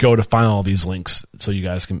you where to go to find all these links so you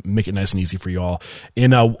guys can make it nice and easy for you all.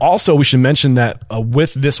 And also, we should mention that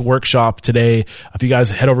with this workshop today, if you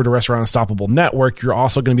guys head over to Restaurant Unstoppable Network, you're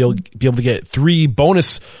also going to be able to get 3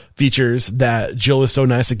 bonus features that Jill is so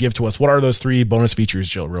nice to give to us. What are those 3 bonus features,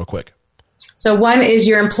 Jill, real quick? So one is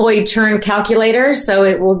your employee churn calculator.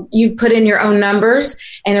 So you put in your own numbers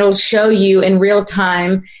and it'll show you in real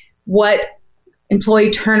time what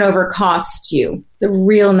employee turnover costs you, the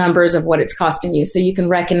real numbers of what it's costing you. So you can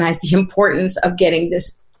recognize the importance of getting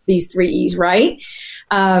these 3 E's right.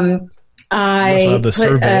 I put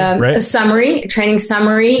survey, right? A training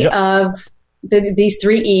summary of these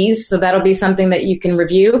 3 E's. So that'll be something that you can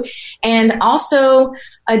review. And also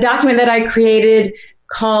a document that I created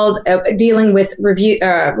called dealing with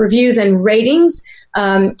reviews and ratings,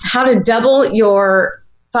 how to double your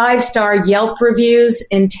 5-star Yelp reviews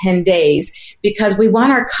in 10 days, because we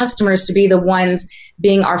want our customers to be the ones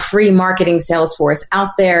being our free marketing sales force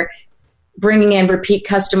out there, bringing in repeat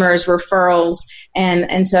customers, referrals.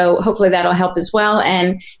 And so hopefully that'll help as well.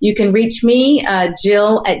 And you can reach me,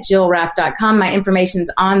 Jill at jillraff.com. My information's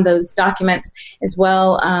on those documents as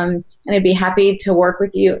well. And I'd be happy to work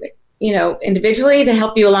with you, individually to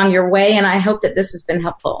help you along your way. And I hope that this has been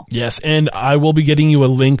helpful. Yes. And I will be getting you a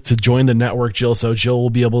link to join the network, Jill. So Jill will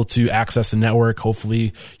be able to access the network.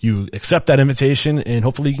 Hopefully you accept that invitation and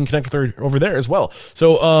hopefully you can connect with her over there as well.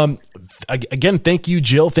 So, again, thank you,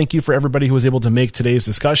 Jill. Thank you for everybody who was able to make today's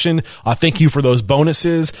discussion. Thank you for those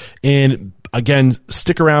bonuses. And again,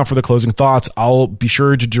 stick around for the closing thoughts. I'll be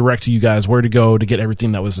sure to direct you guys where to go to get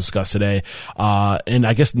everything that was discussed today. And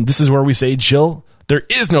I guess this is where we say, Jill, there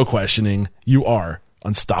is no questioning. You are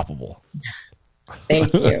unstoppable.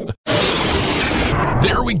 Thank you.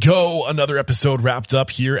 There we go. Another episode wrapped up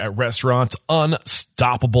here at Restaurant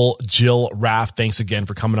Unstoppable. Jill Raff, thanks again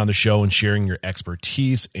for coming on the show and sharing your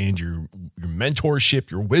expertise and your mentorship,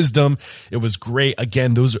 your wisdom. It was great.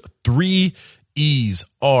 Again, those 3 E's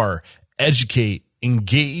are educate,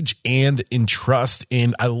 engage, and entrust.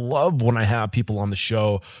 And I love when I have people on the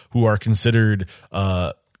show who are considered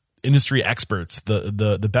industry experts,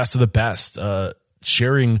 the best of the best,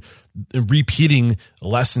 sharing and repeating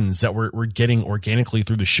lessons that we're getting organically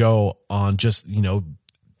through the show on just,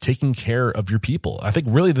 taking care of your people. I think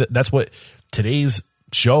really that's what today's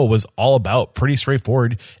show was all about. Pretty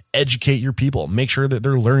straightforward. Educate your people. Make sure that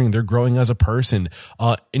they're learning, they're growing as a person.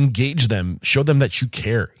 Engage them. Show them that you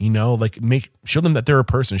care. Show them that they're a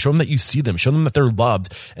person. Show them that you see them. Show them that they're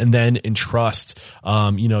loved. And then entrust.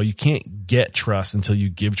 You can't get trust until you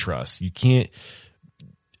give trust. You can't.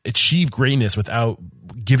 achieve greatness without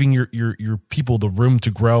giving your people the room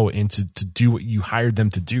to grow and to do what you hired them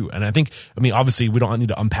to do. And I think, obviously we don't need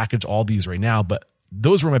to unpackage all these right now, but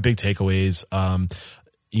those were my big takeaways. And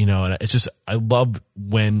it's just, I love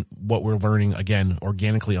when what we're learning, again,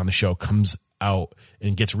 organically on the show comes out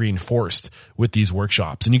and gets reinforced with these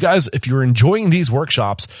workshops. And you guys, if you're enjoying these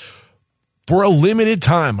workshops for a limited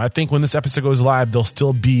time, I think when this episode goes live,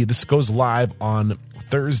 this goes live on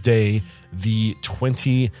Thursday, the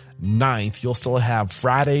 29th. You'll still have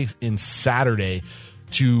Friday and Saturday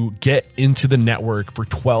to get into the network for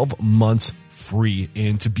 12 months free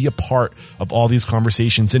and to be a part of all these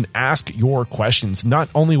conversations and ask your questions. Not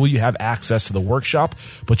only will you have access to the workshop,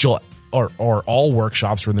 but all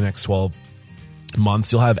workshops for the next 12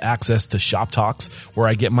 months. You'll have access to Shop Talks, where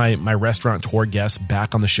I get my restaurant tour guests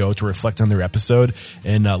back on the show to reflect on their episode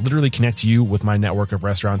and literally connect you with my network of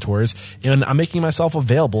restaurateurs. And I'm making myself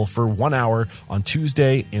available for 1 hour on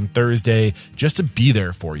Tuesday and Thursday just to be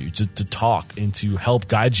there for you, to talk and to help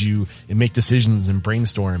guide you and make decisions and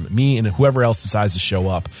brainstorm, me and whoever else decides to show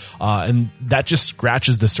up. And that just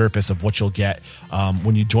scratches the surface of what you'll get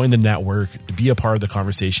when you join the network, to be a part of the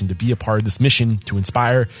conversation, to be a part of this mission to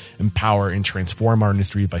inspire, empower, and transform our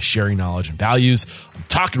industry by sharing knowledge and values. I'm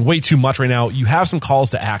talking way too much right now. You have some calls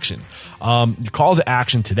to action. Your call to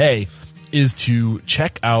action today is to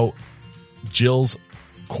check out Jill's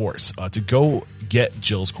course, to go get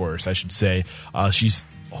Jill's course, I should say. She's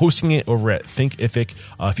hosting it over at Thinkific.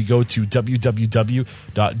 If you go to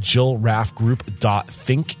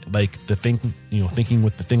www.jillraffgroup.think, like the think, thinking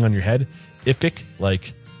with the thing on your head, ific,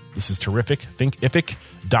 like this is terrific,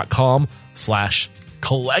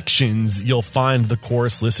 thinkific.com/collections, you'll find the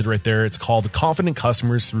course listed right there. It's called Confident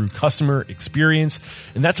Customers Through Customer Experience,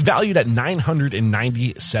 and that's valued at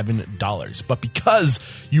 $997. But because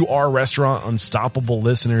you are Restaurant Unstoppable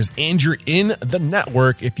listeners and you're in the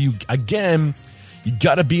network, you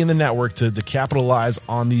got to be in the network to capitalize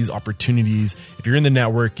on these opportunities. If you're in the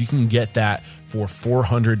network, you can get that for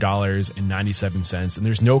 $400.97, and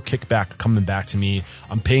there's no kickback coming back to me.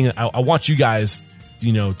 I'm paying. I want you guys,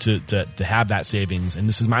 to have that savings, and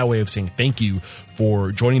this is my way of saying thank you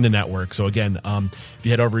for joining the network. So again, if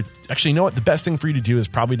you head over, actually, you know what? The best thing for you to do is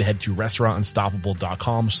probably to head to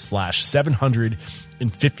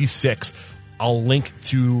restaurantunstoppable.com/756. I'll link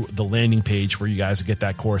to the landing page for you guys to get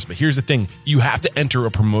that course. But here's the thing. You have to enter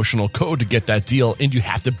a promotional code to get that deal, and you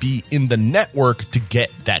have to be in the network to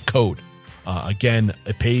get that code. Again,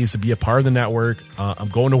 it pays to be a part of the network. I'm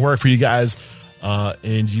going to work for you guys,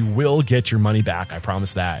 and you will get your money back. I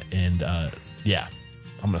promise that. And I'm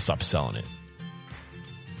going to stop selling it.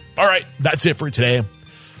 All right, that's it for today.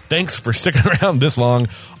 Thanks for sticking around this long.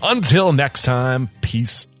 Until next time,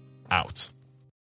 peace out.